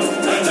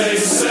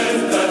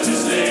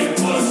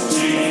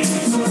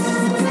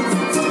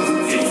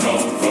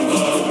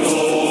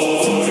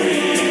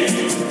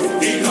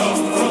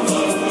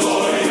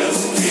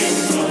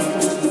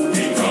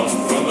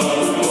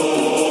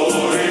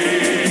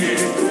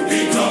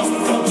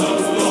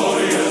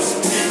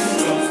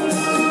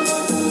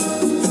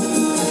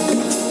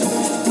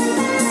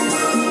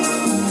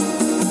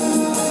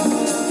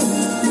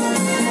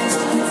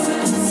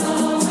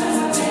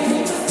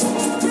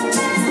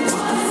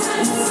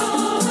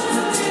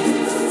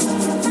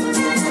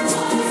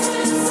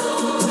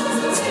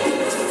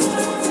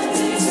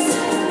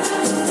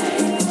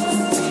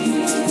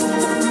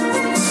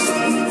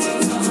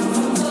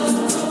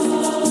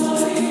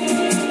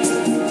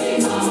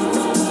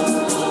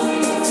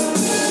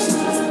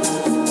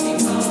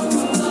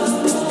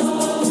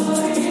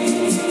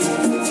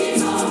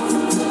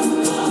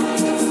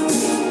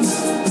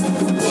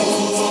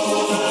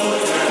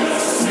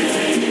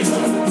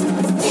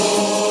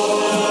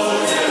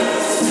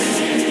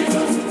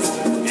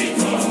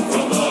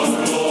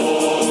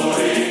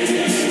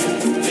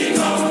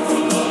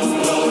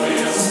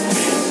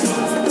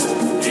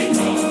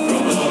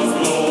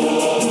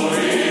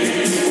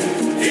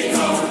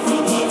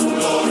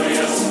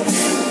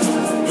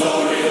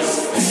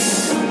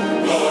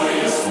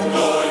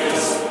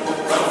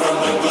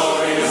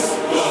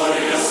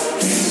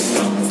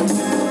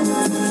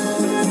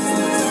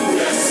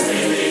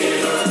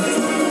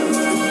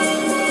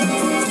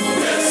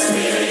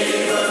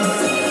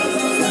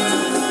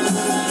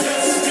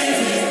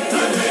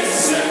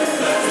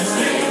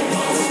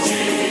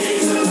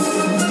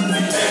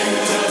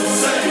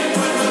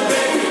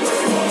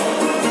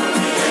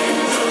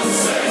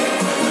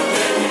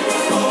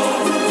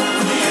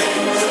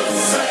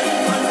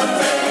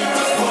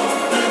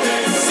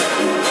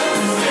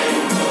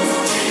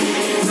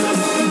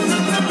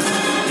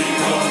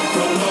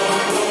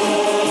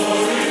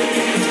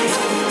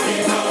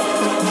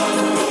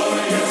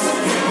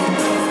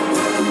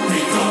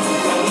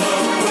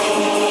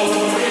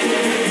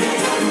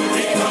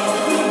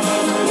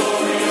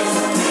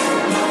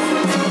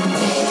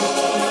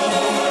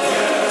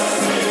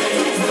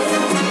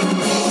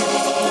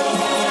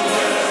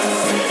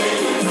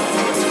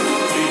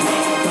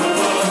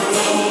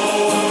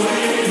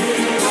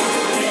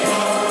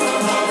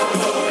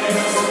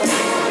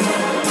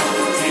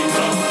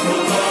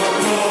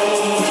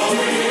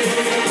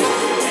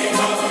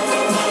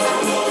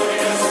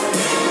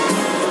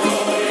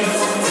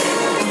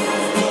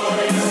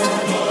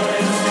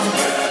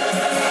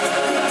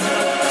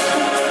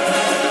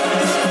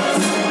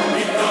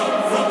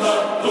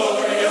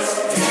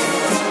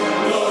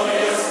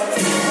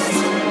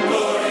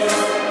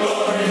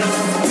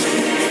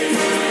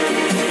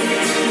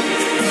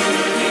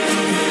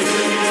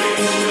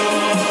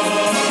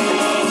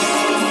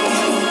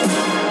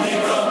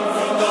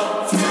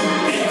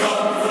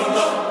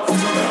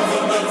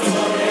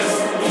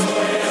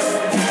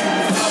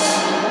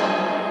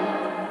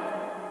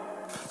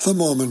the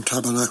Mormon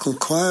Tabernacle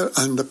Choir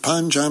and the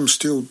Panjam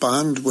Steel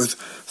Band with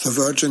The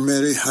Virgin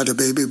Mary Had a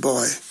Baby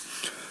Boy.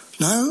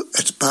 Now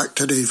it's back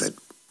to David.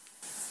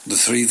 The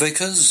three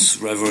vicars,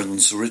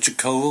 Reverends Richard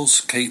Coles,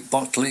 Kate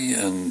Botley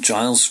and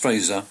Giles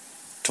Fraser,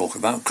 talk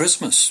about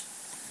Christmas.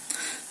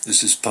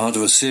 This is part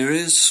of a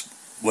series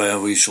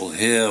where we shall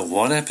hear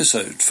one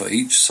episode for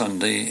each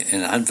Sunday in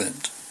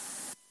Advent.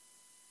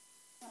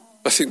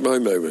 I think my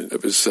moment,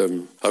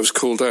 I was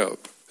called out.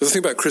 The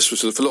thing about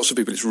Christmas is for lots of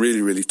people it's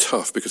really, really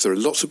tough because there are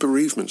lots of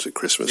bereavements at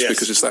Christmas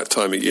because it's that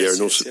time of year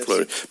and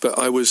also. But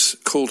I was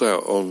called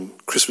out on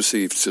Christmas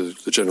Eve to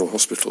the General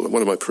Hospital, and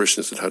one of my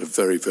parishioners had a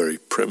very, very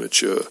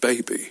premature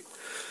baby.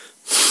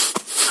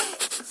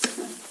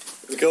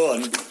 Go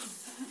on.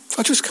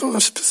 I just can't.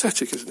 That's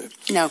pathetic, isn't it?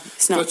 No,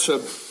 it's not.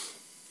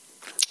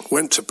 But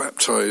went to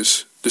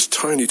baptise this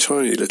tiny,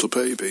 tiny little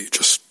baby,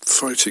 just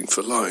fighting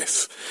for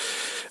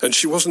life. And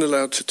she wasn't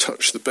allowed to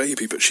touch the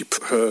baby, but she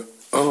put her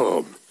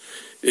arm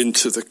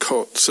into the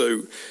cot,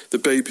 so the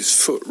baby's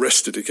foot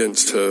rested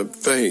against her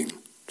vein,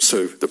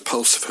 so the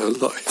pulse of her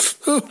life.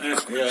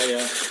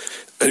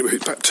 Anyway,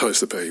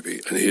 baptised the baby,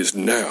 and he is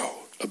now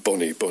a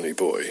bonny, bonny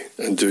boy,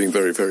 and doing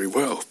very, very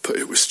well. But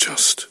it was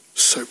just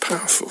so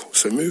powerful,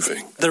 so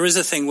moving. There is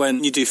a thing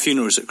when you do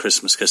funerals at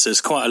Christmas, because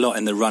there's quite a lot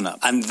in the run-up,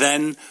 and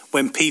then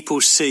when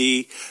people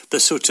see the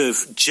sort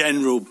of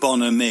general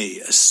bonhomie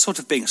as sort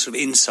of being a sort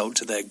of insult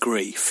to their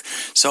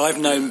grief. So I've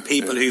known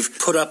people who've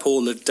put up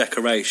all the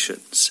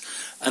decorations,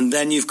 and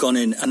then you've gone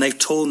in and they've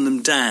torn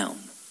them down.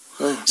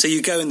 So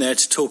you go in there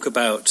to talk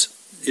about,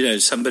 you know,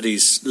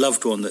 somebody's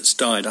loved one that's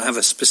died. I have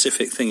a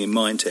specific thing in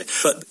mind here.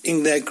 But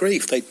in their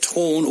grief, they've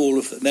torn all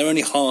of them. They're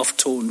only half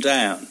torn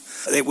down.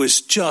 It was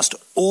just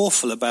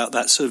awful about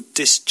that sort of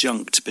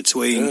disjunct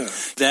between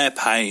their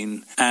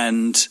pain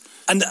and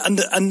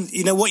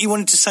you know what you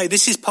wanted to say.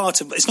 This is part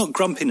of. It's not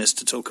grumpiness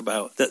to talk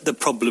about the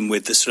problem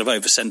with the sort of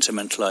over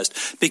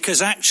sentimentalised,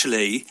 because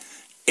actually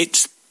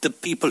it's the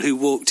people who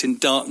walked in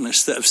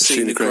darkness that have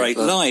seen the great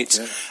light.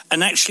 Yeah.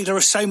 And actually there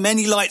are so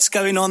many lights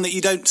going on that you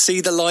don't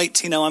see the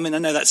light. You know, I mean, I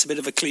know that's a bit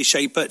of a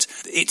cliche, but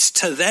it's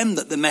to them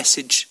that the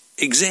message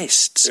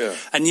exists. Yeah.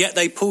 And yet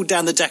they pulled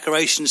down the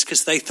decorations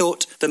because they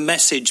thought the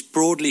message,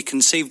 broadly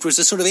conceived, was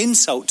a sort of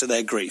insult to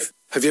their grief.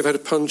 Have you ever had a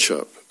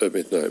punch-up at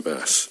midnight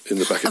mass in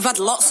the back of... I've had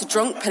lots of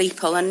drunk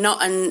people and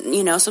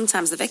you know,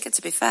 sometimes the vicar,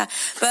 to be fair.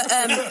 But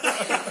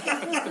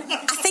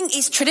I think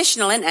it's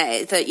traditional, isn't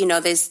it, that, you know,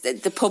 there's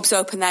the pubs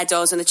open their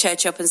doors and the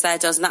church opens their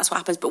doors and that's what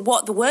happens. But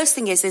what the worst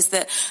thing is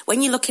that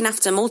when you're looking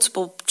after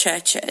multiple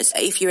churches,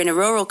 if you're in a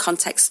rural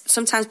context,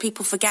 sometimes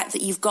people forget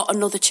that you've got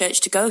another church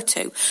to go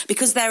to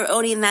because they're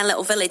only in their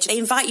little village. They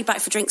invite you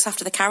back for drinks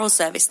after the carol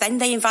service, then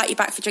they invite you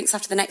back for drinks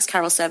after the next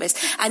carol service,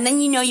 and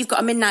then you know you've got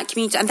a midnight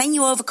community, and then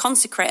you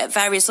overconsecrate at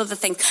various other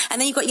things,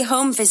 and then you've got your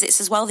home visits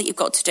as well that you've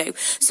got to do.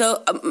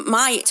 So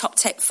my top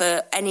tip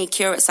for any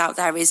curates out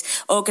there is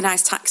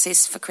organise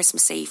taxis for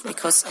Christmas Eve,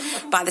 because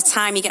by the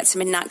time you get to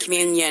midnight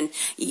communion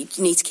you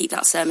need to keep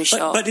that sermon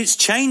short. But it's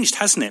changed,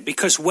 hasn't it?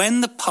 Because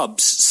when the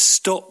pubs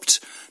stopped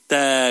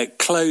their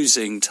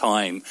closing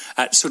time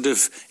at sort of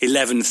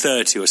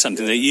 11:30 or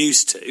something they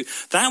used to,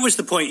 that was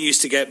the point you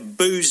used to get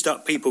boozed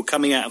up people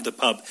coming out of the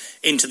pub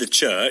into the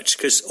church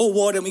because,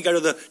 why don't we go to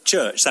the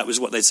church? That was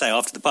what they'd say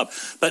after the pub.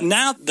 But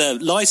now the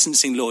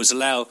licensing laws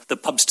allow the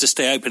pubs to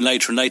stay open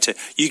later and later.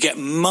 You get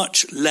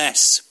much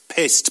less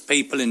pissed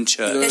people in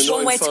church. There's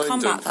one way to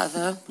combat that,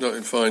 though. Not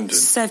in Findon.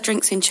 Serve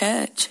drinks in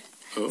church.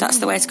 That's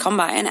the way to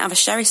combat it, and have a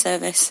sherry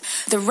service.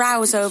 The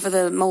rows over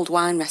the mulled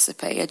wine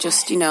recipe are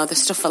just, you know, the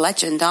stuff for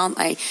legend, aren't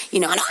they? You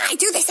know, and I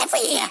do this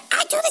every year,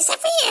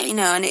 you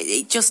know, and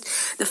it just,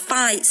 the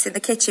fights in the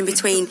kitchen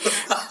between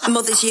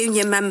Mothers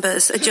Union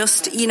members are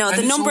just, you know,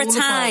 and the number of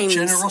times.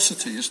 It's all about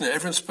generosity, isn't it?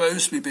 Everyone's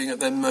supposed to be being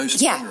at their most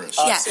generous.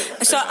 Yeah.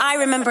 So I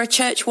remember a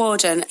church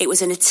warden, it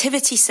was a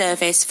nativity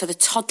service for the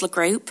toddler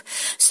group.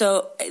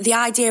 So the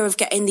idea of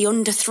getting the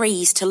under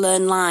threes to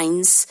learn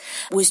lines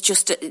was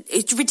just,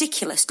 it's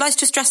ridiculous.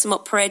 Let's just dress them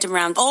up, parade them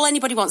around. All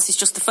anybody wants is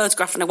just the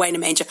photograph and away in a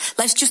manger.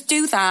 Let's just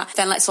do that,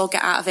 then let's all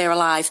get out of here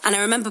alive. And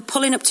I remember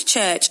pulling up to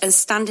church and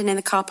standing in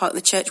the car park, the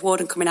church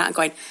warden coming out and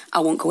going, I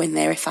won't go in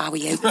there if I were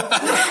you.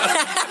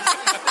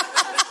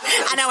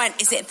 And I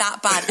went, is it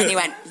that bad? And he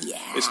went, yeah.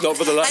 It's not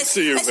for the likes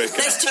of you, Vic.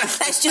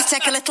 Let's just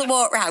take a little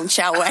walk round,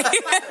 shall we?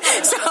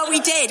 So we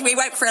did. We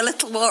went for a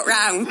little walk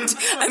round,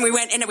 and we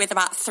went in with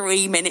about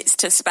 3 minutes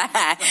to spare.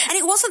 And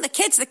it wasn't the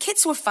kids. The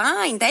kids were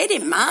fine. They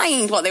didn't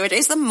mind what they were doing.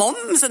 It's the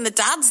mums and the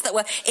dads that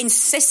were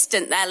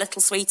insistent their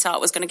little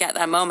sweetheart was going to get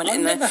their moment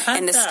in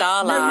the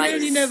starlight. I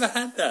really never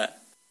had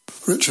that.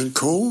 Richard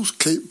Coles,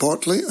 Kate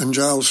Botley and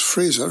Giles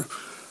Fraser.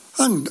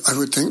 And I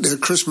would think their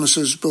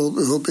Christmases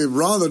will be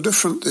rather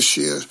different this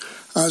year,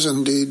 as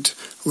indeed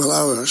will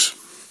ours.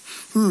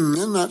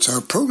 And that's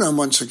our programme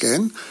once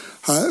again.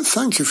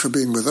 Thank you for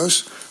being with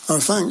us.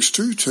 Our thanks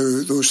too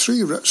to those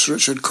three,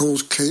 Richard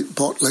Coles, Kate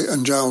Botley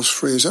and Giles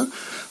Fraser,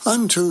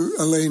 and to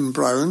Elaine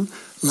Brown,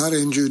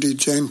 Larry and Judy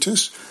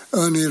Gentis,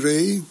 Ernie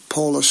Ray,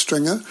 Paula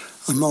Stringer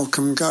and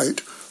Malcolm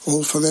Gout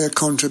all for their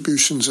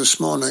contributions this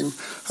morning,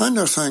 and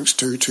our thanks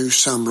to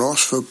Sam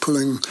Ross for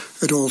pulling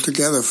it all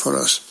together for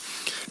us.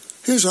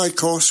 Here's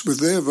ICOS with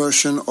their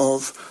version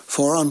of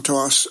For Unto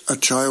Us a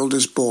Child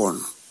is Born.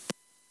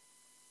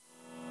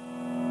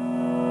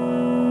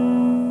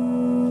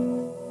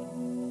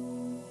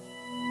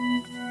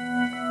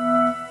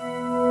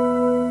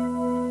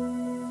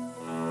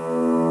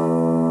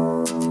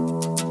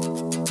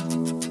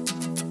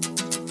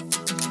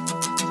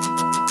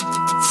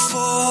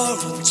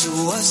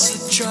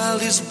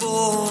 Child is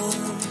born,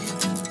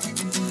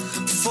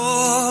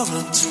 for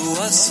unto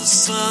us a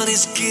son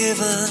is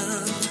given,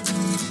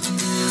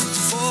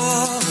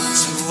 for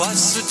unto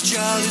us a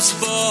child is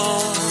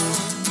born,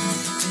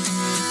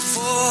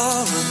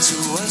 for unto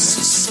us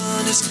a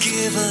son is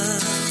given,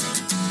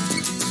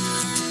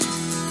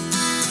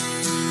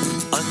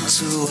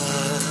 unto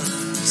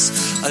us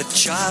a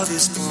child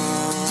is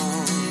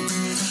born,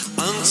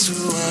 unto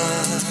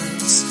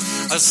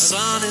us a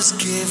son is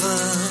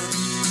given.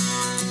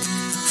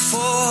 For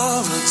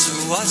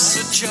unto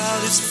us a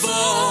child is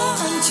born,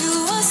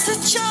 unto us a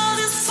child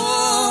is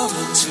born, for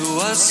unto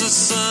us a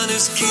son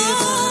is given,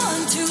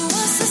 unto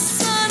us a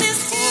son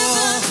is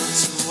given,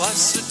 unto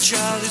us a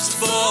child is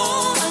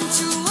born,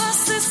 unto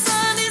us a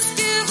son is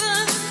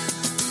given,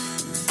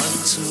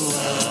 unto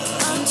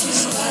us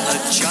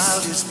a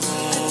child is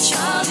born,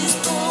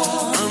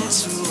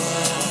 unto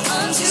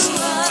us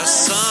a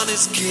son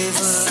is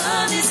given,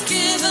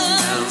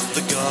 and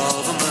the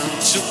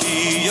government shall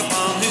be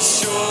upon his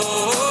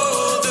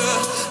shoulder,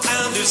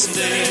 and his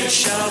name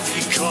shall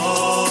be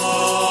called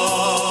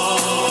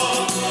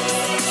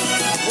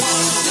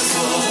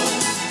Wonderful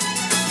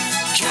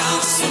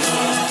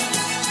Counselor,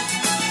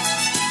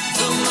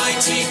 the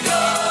mighty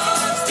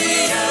God, the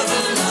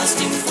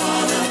everlasting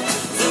Father,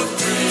 the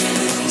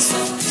Prince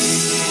of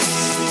Peace.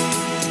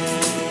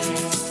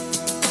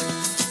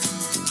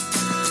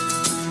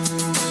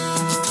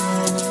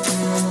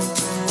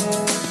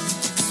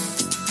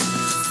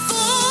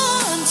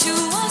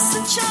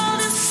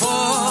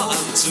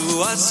 To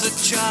us a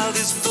child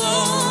is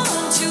born,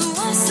 unto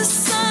us a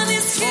son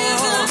is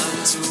given,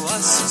 unto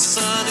us a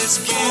son is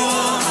given,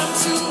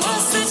 unto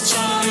us a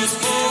child is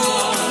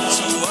born,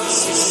 unto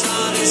us a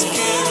son is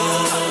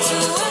given, unto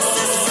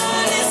us a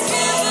son is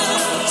given,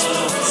 unto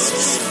us a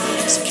son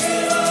is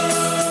given,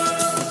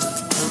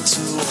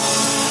 unto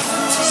us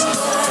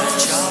a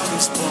child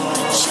is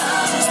born,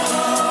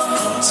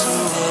 unto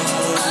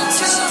us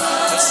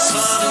a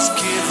son is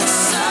given,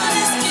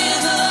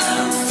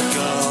 and the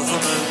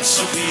government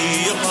shall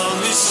be upon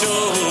his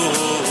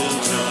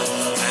shoulder,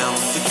 and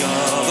the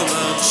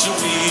government shall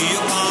be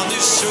upon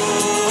his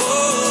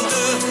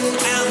shoulder,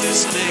 and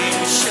his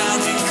name shall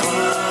be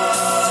called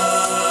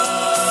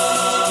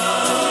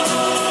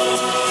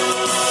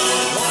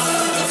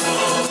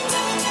Wonderful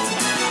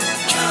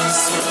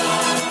Counselor,